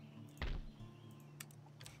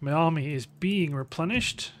 My army is being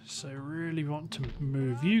replenished, so I really want to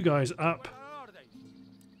move you guys up.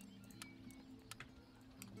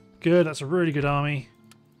 Good, that's a really good army.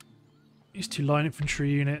 These 2 line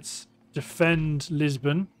infantry units defend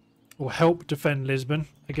Lisbon, or help defend Lisbon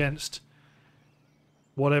against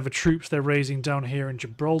whatever troops they're raising down here in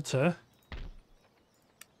Gibraltar.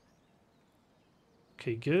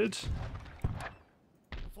 Okay, good.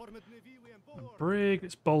 A brig,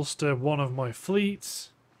 let's bolster one of my fleets.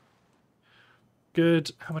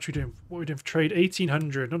 Good. How much are we doing? What are we doing for trade?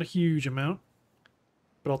 1,800, not a huge amount,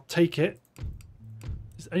 but I'll take it.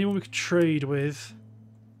 Is there anyone we could trade with?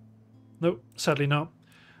 Nope, sadly not.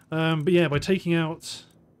 But yeah, by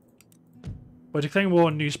declaring war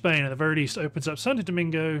on New Spain, at the very least, opens up Santo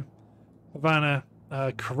Domingo, Havana,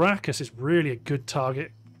 Caracas is really a good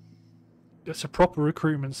target. It's a proper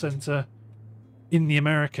recruitment center in the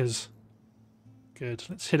Americas. Good.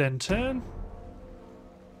 Let's hit end turn.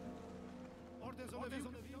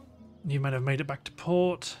 You men have made it back to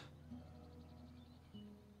port.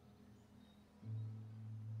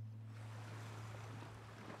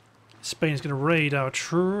 Spain is going to raid our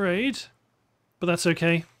trade, but that's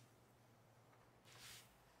okay.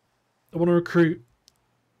 I want to recruit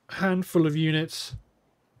handful of units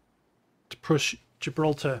to push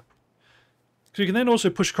Gibraltar. So you can then also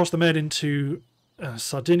push across the Med into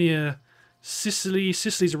Sardinia, Sicily.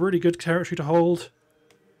 Sicily's a really good territory to hold.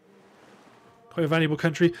 Quite a valuable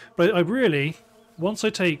country. But I really, once I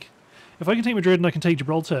take... If I can take Madrid and I can take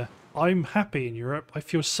Gibraltar, I'm happy in Europe. I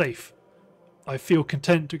feel safe. I feel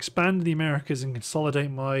content to expand the Americas and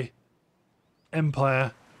consolidate my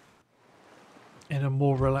empire in a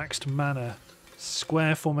more relaxed manner.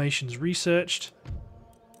 Square formations researched.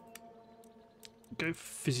 Go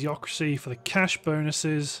for physiocracy for the cash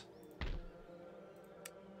bonuses.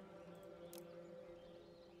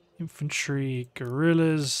 Infantry,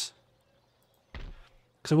 guerrillas.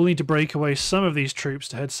 Because I will need to break away some of these troops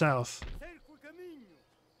to head south.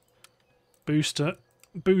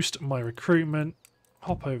 Boost my recruitment.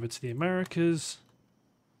 Hop over to the Americas.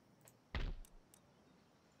 I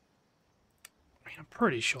mean, I'm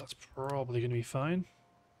pretty sure that's probably going to be fine.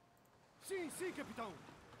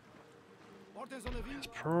 It's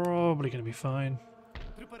probably going to be fine.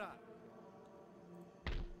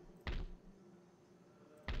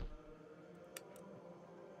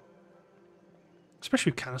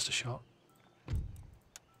 Especially with canister shot.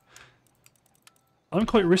 I'm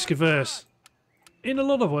quite risk averse. In a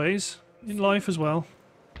lot of ways. In life as well.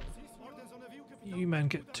 You men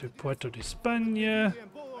get to Puerto de España.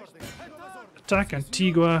 Attack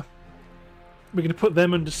Antigua. We're going to put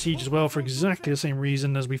them under siege as well for exactly the same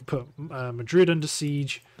reason as we've put Madrid under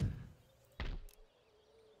siege.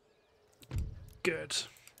 Good.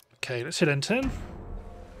 Okay, let's hit N10.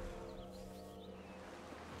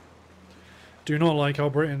 Do not like how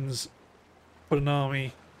Britons put an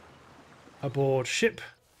army aboard ship.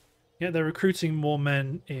 Yet they're recruiting more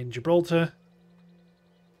men in Gibraltar.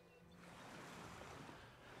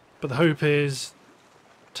 But the hope is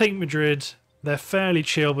take Madrid. They're fairly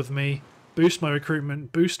chill with me. Boost my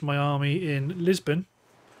recruitment, boost my army in Lisbon,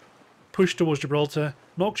 push towards Gibraltar,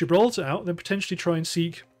 knock Gibraltar out, then potentially try and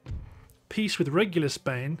seek peace with regular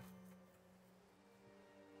Spain.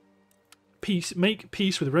 Make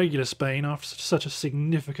peace with regular Spain after such a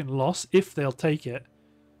significant loss, if they'll take it,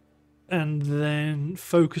 and then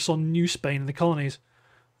focus on New Spain and the colonies.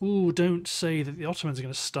 Ooh, don't say that the Ottomans are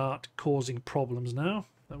going to start causing problems now.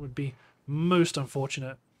 That would be most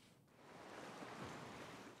unfortunate.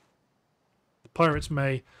 Pirates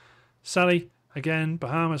may sally again.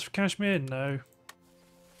 Bahamas for Kashmir? No.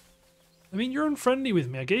 I mean, you're unfriendly with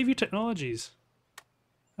me. I gave you technologies.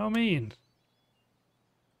 How mean.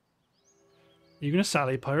 Are you going to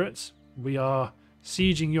sally, pirates? We are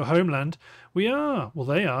sieging your homeland. We are. Well,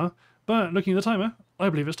 they are. But looking at the timer, I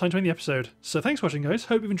believe it's time to end the episode. So thanks for watching, guys.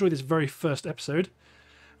 Hope you've enjoyed this very first episode.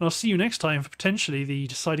 And I'll see you next time for potentially the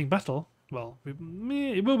deciding battle. Well,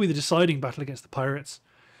 it will be the deciding battle against the pirates.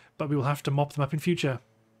 But we will have to mop them up in future.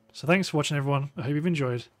 So thanks for watching, everyone. I hope you've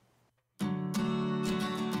enjoyed.